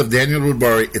offices of Danyal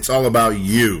Roodbari, it's all about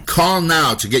you. Call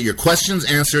now to get your questions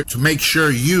answered to make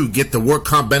sure you get the work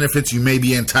comp benefits you may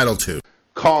be entitled to.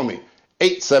 Call me,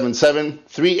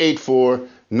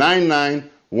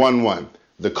 877-384-9911.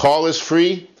 The call is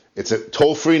free. It's a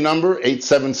toll-free number,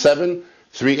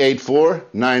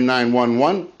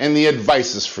 877-384-9911, and the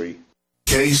advice is free.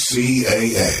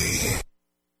 KCAA.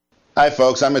 Hi,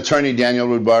 folks. I'm Attorney Danyal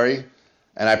Roodbari,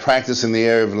 and I practice in the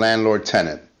area of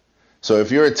landlord-tenant. So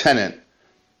if you're a tenant,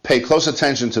 pay close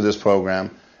attention to this program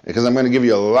because I'm going to give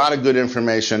you a lot of good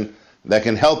information that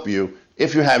can help you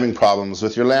if you're having problems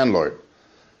with your landlord.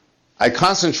 I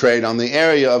concentrate on the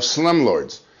area of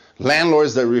slumlords,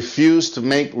 landlords that refuse to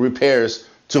make repairs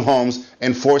to homes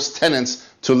and force tenants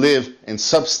to live in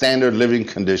substandard living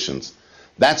conditions.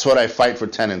 That's what I fight for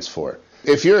tenants for.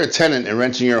 If you're a tenant and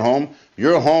renting your home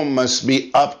must be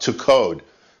up to code.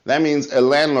 That means a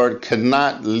landlord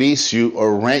cannot lease you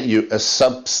or rent you a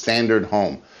substandard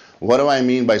home. What do I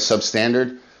mean by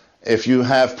substandard? If you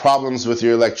have problems with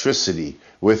your electricity,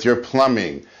 with your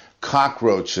plumbing,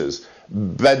 cockroaches,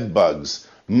 bed bugs,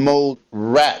 mold,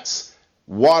 rats,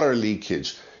 water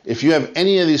leakage, if you have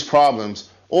any of these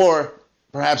problems, or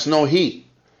perhaps no heat,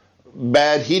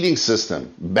 bad heating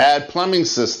system, bad plumbing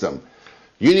system,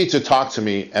 you need to talk to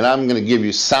me and I'm going to give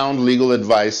you sound legal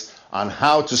advice on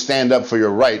how to stand up for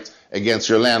your rights against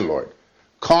your landlord.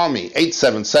 Call me,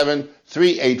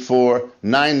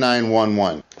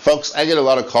 877-384-9911. Folks, I get a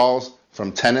lot of calls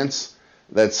from tenants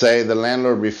that say the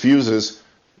landlord refuses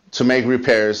to make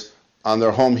repairs on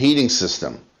their home heating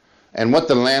system. And what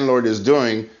the landlord is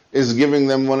doing is giving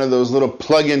them one of those little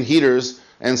plug-in heaters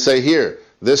and say, here,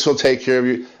 this will take care of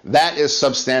you. That is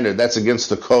substandard. That's against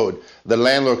the code. The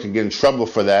landlord can get in trouble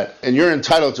for that. And you're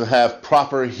entitled to have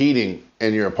proper heating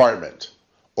in your apartment,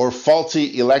 or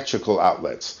faulty electrical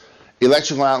outlets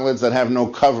that have no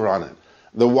cover on it.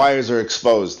 The wires are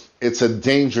exposed. It's a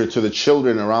danger to the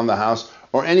children around the house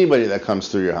or anybody that comes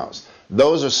through your house.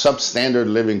 Those are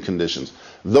substandard living conditions.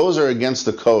 Those are against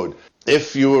the code.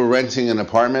 If you were renting an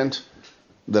apartment,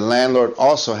 the landlord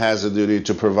also has a duty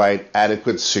to provide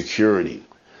adequate security.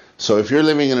 So if you're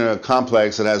living in a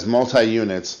complex that has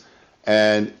multi-units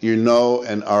and you know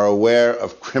and are aware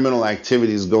of criminal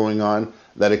activities going on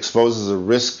that exposes a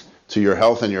risk to your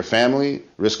health and your family,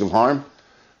 risk of harm,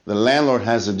 the landlord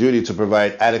has a duty to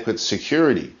provide adequate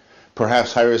security,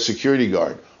 perhaps hire a security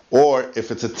guard. Or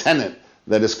if it's a tenant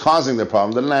that is causing the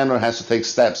problem, the landlord has to take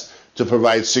steps to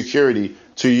provide security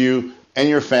to you and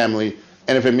your family.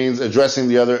 And if it means addressing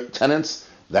the other tenants,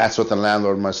 that's what the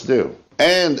landlord must do.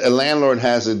 And a landlord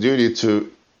has a duty to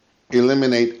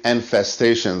eliminate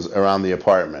infestations around the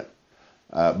apartment.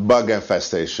 Bug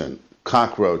infestation,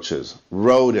 cockroaches,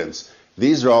 rodents.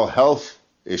 These are all health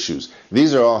issues.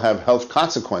 These are all have health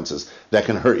consequences that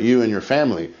can hurt you and your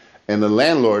family. And the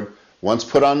landlord, once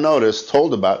put on notice,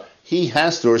 told about, he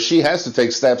has to or she has to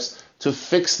take steps to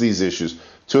fix these issues,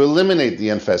 to eliminate the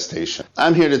infestation.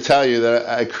 I'm here to tell you that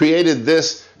I created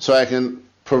this so I can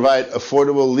provide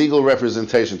affordable legal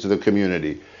representation to the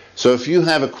community. So if you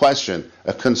have a question,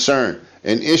 a concern,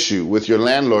 an issue with your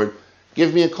landlord,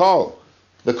 give me a call.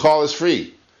 The call is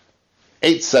free.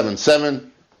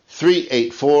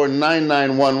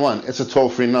 877-384-9911. It's a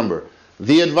toll-free number.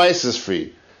 The advice is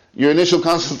free. Your initial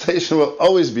consultation will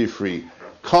always be free.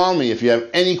 Call me if you have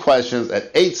any questions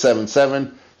at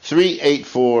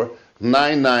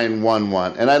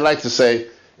 877-384-9911. And I'd like to say,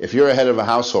 if you're a head of a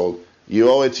household, you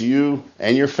owe it to you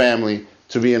and your family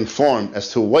to be informed as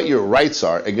to what your rights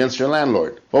are against your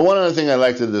landlord. But one other thing I'd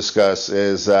like to discuss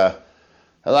is a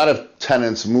lot of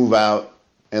tenants move out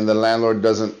and the landlord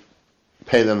doesn't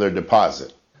pay them their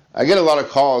deposit. I get a lot of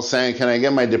calls saying, can I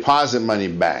get my deposit money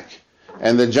back?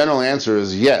 And the general answer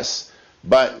is yes.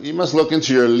 But you must look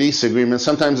into your lease agreement.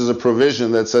 Sometimes there's a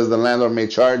provision that says the landlord may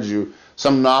charge you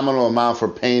some nominal amount for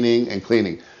painting and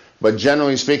cleaning. But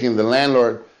generally speaking, the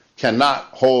landlord cannot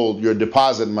hold your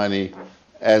deposit money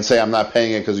and say, I'm not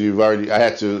paying it because I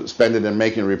had to spend it in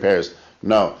making repairs.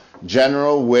 No.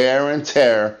 General wear and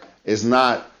tear is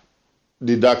not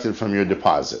deducted from your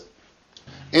deposit.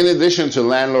 In addition to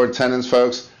landlord tenants,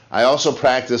 folks, I also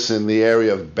practice in the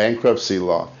area of bankruptcy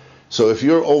law. So if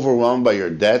you're overwhelmed by your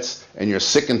debts and you're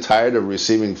sick and tired of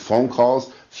receiving phone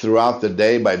calls throughout the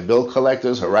day by bill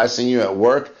collectors harassing you at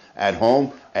work, at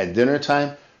home, at dinner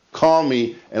time, call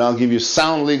me and I'll give you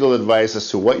sound legal advice as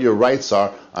to what your rights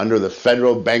are under the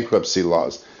federal bankruptcy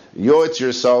laws. You owe it to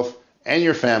yourself and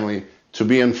your family to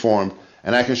be informed,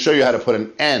 and I can show you how to put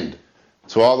an end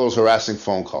to all those harassing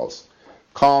phone calls.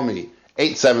 Call me,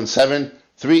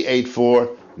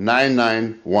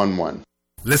 877-384-9911.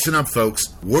 Listen up,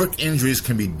 folks. Work injuries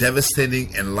can be devastating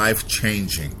and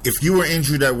life-changing. If you were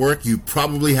injured at work, you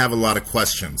probably have a lot of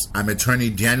questions. I'm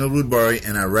Attorney Danyal Roodbari,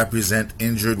 and I represent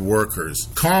injured workers.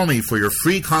 Call me for your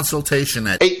free consultation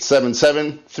at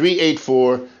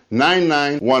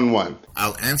 877-384-9911.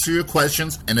 I'll answer your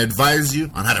questions and advise you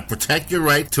on how to protect your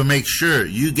right to make sure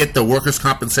you get the workers'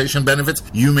 compensation benefits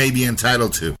you may be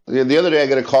entitled to. The other day I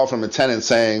got a call from a tenant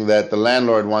saying that the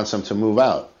landlord wants him to move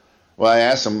out. Well, I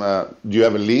asked him, do you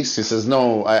have a lease? He says,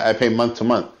 no, I pay month to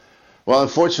month. Well,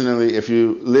 unfortunately, if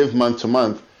you live month to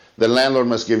month, the landlord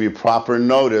must give you proper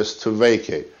notice to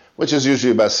vacate, which is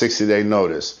usually about 60-day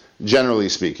notice, generally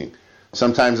speaking.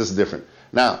 Sometimes it's different.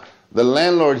 Now, the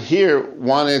landlord here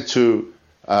wanted to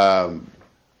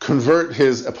convert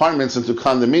his apartments into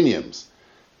condominiums.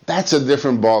 That's a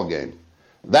different ballgame.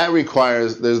 That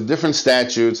requires, there's different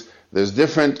statutes, there's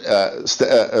different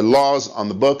laws on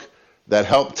the book that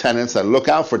help tenants, that look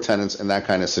out for tenants in that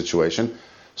kind of situation.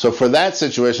 So for that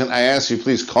situation, I ask you,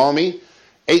 please call me,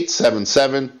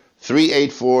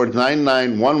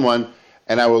 877-384-9911,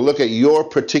 and I will look at your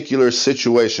particular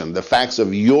situation, the facts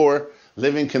of your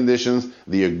living conditions,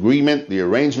 the agreement, the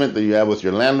arrangement that you have with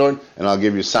your landlord, and I'll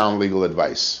give you sound legal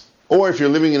advice. Or if you're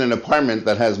living in an apartment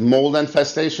that has mold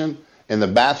infestation in the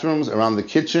bathrooms, around the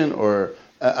kitchen, or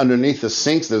underneath the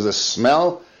sinks, there's a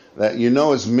smell that you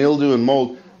know is mildew and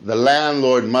mold, the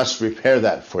landlord must repair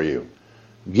that for you.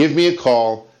 Give me a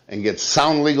call and get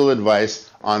sound legal advice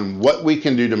on what we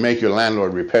can do to make your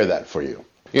landlord repair that for you.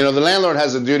 You know, the landlord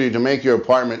has a duty to make your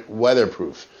apartment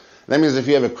weatherproof. That means if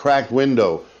you have a cracked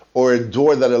window or a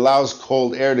door that allows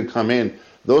cold air to come in,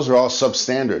 those are all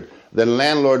substandard. The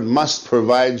landlord must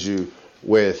provide you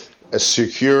with a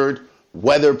secured,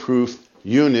 weatherproof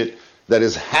unit that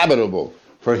is habitable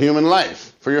for human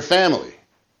life, for your family.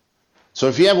 So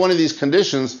if you have one of these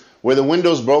conditions where the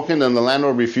window's broken and the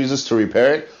landlord refuses to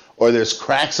repair it, or there's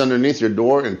cracks underneath your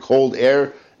door and cold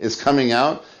air is coming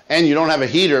out, and you don't have a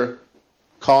heater,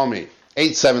 call me,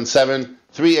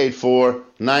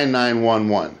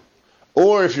 877-384-9911.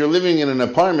 Or if you're living in an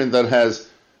apartment that has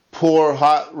poor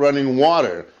hot running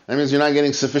water, that means you're not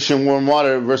getting sufficient warm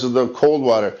water versus the cold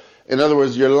water. In other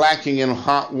words, you're lacking in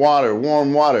hot water,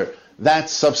 warm water.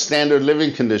 That's substandard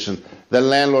living condition. The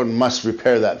landlord must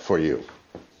repair that for you.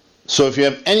 So if you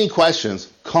have any questions,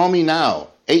 call me now,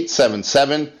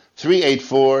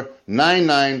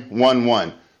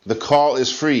 877-384-9911. The call is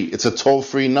free. It's a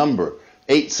toll-free number,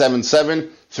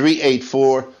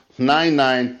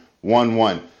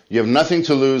 877-384-9911. You have nothing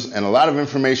to lose and a lot of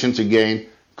information to gain.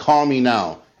 Call me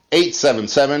now,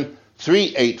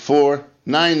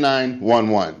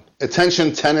 877-384-9911.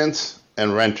 Attention tenants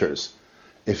and renters.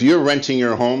 If you're renting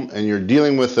your home and you're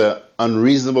dealing with an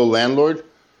unreasonable landlord,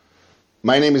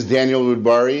 my name is Danyal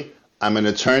Roodbari. I'm an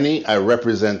attorney. I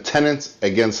represent tenants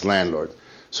against landlords.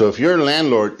 So if your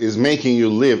landlord is making you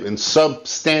live in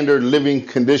substandard living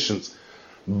conditions,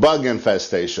 bug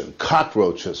infestation,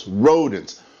 cockroaches,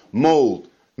 rodents, mold,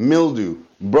 mildew,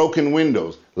 broken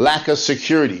windows, lack of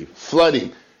security,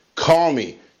 flooding, call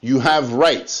me. You have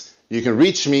rights. You can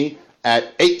reach me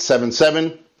at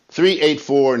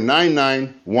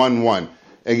 877-384-9911.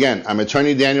 Again, I'm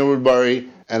Attorney Danyal Roodbari,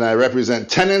 and I represent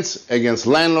tenants against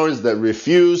landlords that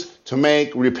refuse to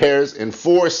make repairs and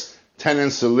force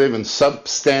tenants to live in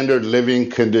substandard living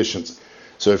conditions.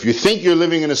 So if you think you're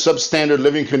living in a substandard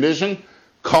living condition,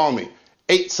 call me,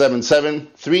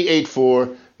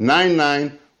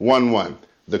 877-384-9911.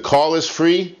 The call is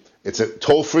free. It's a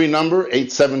toll-free number,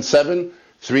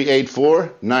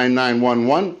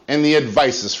 877-384-9911, and the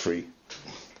advice is free.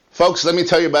 Folks, let me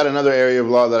tell you about another area of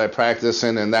law that I practice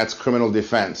in, and that's criminal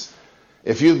defense.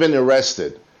 If you've been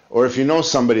arrested, or if you know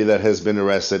somebody that has been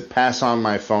arrested, pass on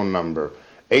my phone number,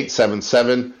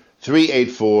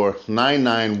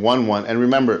 877-384-9911. And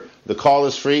remember, the call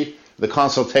is free, the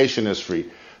consultation is free.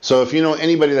 So if you know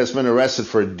anybody that's been arrested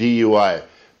for DUI,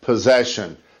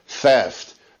 possession,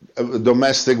 theft,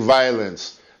 domestic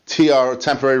violence, TR,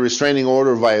 temporary restraining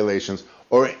order violations,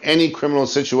 or any criminal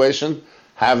situation,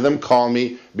 have them call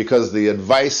me because the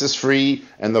advice is free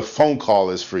and the phone call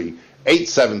is free.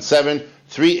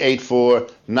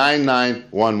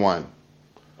 877-384-9911.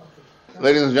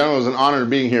 Ladies and gentlemen, it was an honor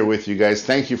being here with you guys.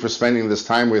 Thank you for spending this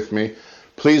time with me.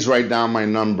 Please write down my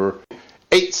number,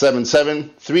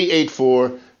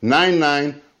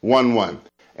 877-384-9911.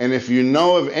 And if you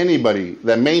know of anybody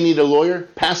that may need a lawyer,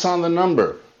 pass on the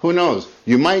number. Who knows?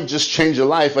 You might just change your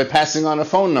life by passing on a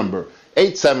phone number,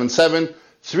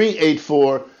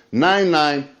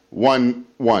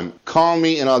 877-384-9911. Call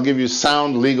me and I'll give you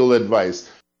sound legal advice.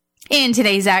 In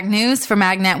today's Ag News from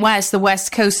Agnet West, the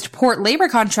West Coast port labor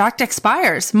contract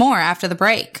expires. More after the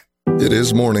break. It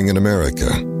is morning in America.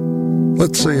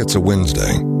 Let's say it's a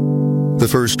Wednesday. The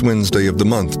first Wednesday of the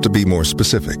month, to be more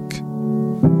specific.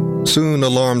 Soon,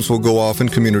 alarms will go off in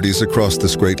communities across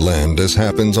this great land, as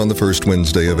happens on the first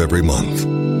Wednesday of every month.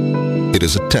 It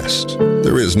is a test.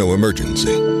 There is no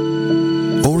emergency.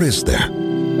 Or is there?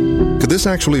 Could this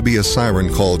actually be a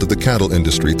siren call to the cattle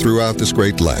industry throughout this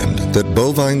great land that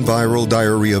bovine viral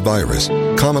diarrhea virus,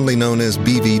 commonly known as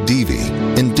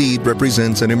BVDV, indeed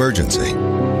represents an emergency?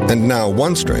 And now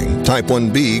one strain, type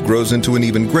 1b, grows into an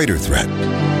even greater threat.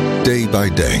 Day by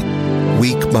day,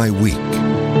 week by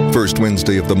week, first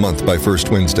Wednesday of the month by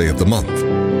first Wednesday of the month,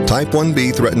 type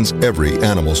 1b threatens every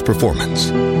animal's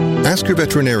performance. Ask your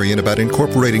veterinarian about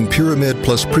incorporating Pyramid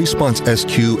plus Presponse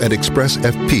SQ and Express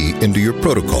FP into your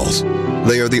protocols.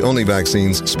 They are the only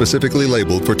vaccines specifically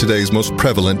labeled for today's most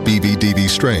prevalent BVDV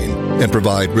strain and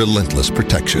provide relentless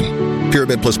protection.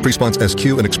 Pyramid plus Presponse SQ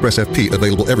and Express FP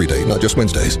available every day, not just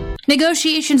Wednesdays.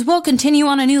 Negotiations will continue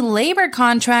on a new labor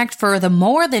contract for the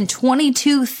more than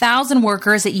 22,000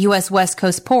 workers at U.S. West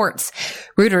Coast ports.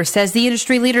 Reuters says the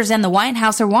industry leaders and the White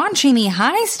House are watching the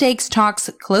high-stakes talks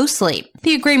closely.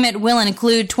 The agreement will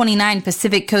include 29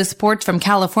 Pacific Coast ports from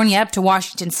California up to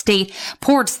Washington State,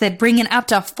 ports that bring in up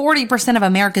to 40% of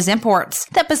America's imports.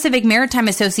 The Pacific Maritime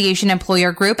Association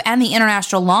employer group and the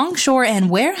International Longshore and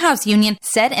Warehouse Union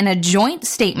said in a joint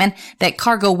statement that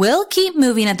cargo will keep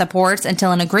moving at the ports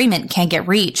until an agreement can get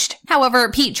reached.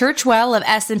 However, Pete Churchwell of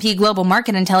S&P Global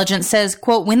Market Intelligence says,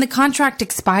 quote, when the contract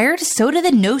expired, so did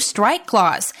the no-strike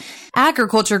clause.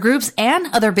 Agriculture groups and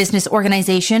other business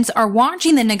organizations are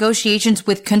watching the negotiations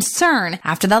with concern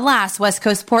after the last West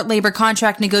Coast port labor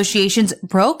contract negotiations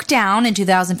broke down in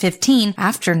 2015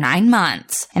 after 9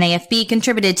 months. And AFB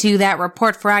contributed to that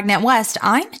report for AgNet West.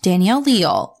 I'm Danielle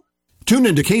Leal. Tune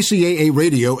into KCAA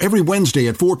Radio every Wednesday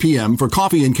at 4 p.m. for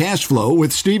Coffee and Cash Flow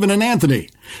with Stephen and Anthony.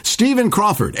 Stephen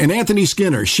Crawford and Anthony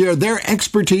Skinner share their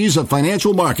expertise of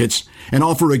financial markets and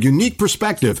offer a unique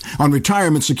perspective on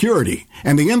retirement security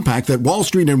and the impact that Wall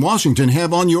Street and Washington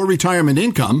have on your retirement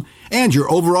income and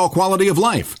your overall quality of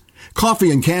life. Coffee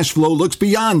and Cash Flow looks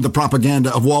beyond the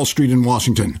propaganda of Wall Street and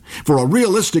Washington for a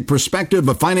realistic perspective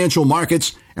of financial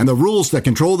markets and the rules that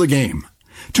control the game.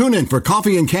 Tune in for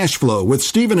Coffee and Cash Flow with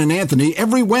Stephen and Anthony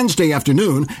every Wednesday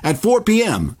afternoon at 4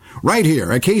 p.m. right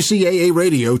here at KCAA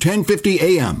Radio 1050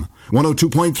 AM,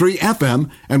 102.3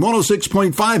 FM, and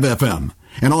 106.5 FM,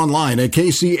 and online at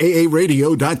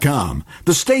kcaaradio.com,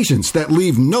 the stations that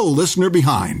leave no listener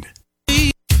behind.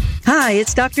 Hi,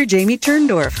 it's Dr. Jamie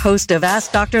Turndorf, host of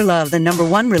Ask Dr. Love, the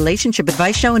 #1 relationship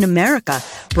advice show in America,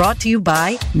 brought to you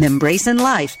by Membrace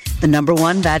Life, the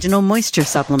 #1 vaginal moisture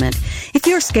supplement. If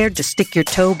you're scared to stick your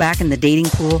toe back in the dating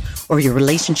pool, or your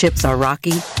relationships are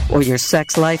rocky, or your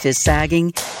sex life is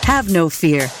sagging, have no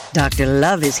fear. Dr.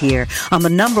 Love is here. I'm a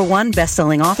 #1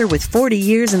 best-selling author with 40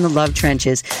 years in the love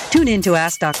trenches. Tune in to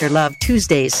Ask Dr. Love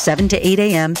Tuesdays, 7 to 8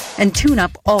 a.m., and tune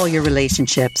up all your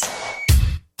relationships.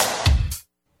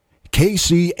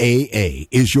 KCAA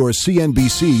is your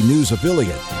CNBC news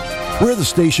affiliate. We're the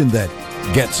station that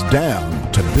gets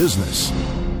down to business.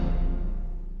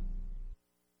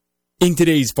 In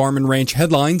today's Farm and Ranch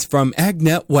headlines from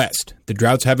AgNet West, the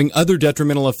drought's having other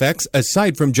detrimental effects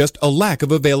aside from just a lack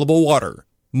of available water.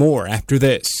 More after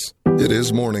this. It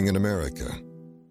is morning in America.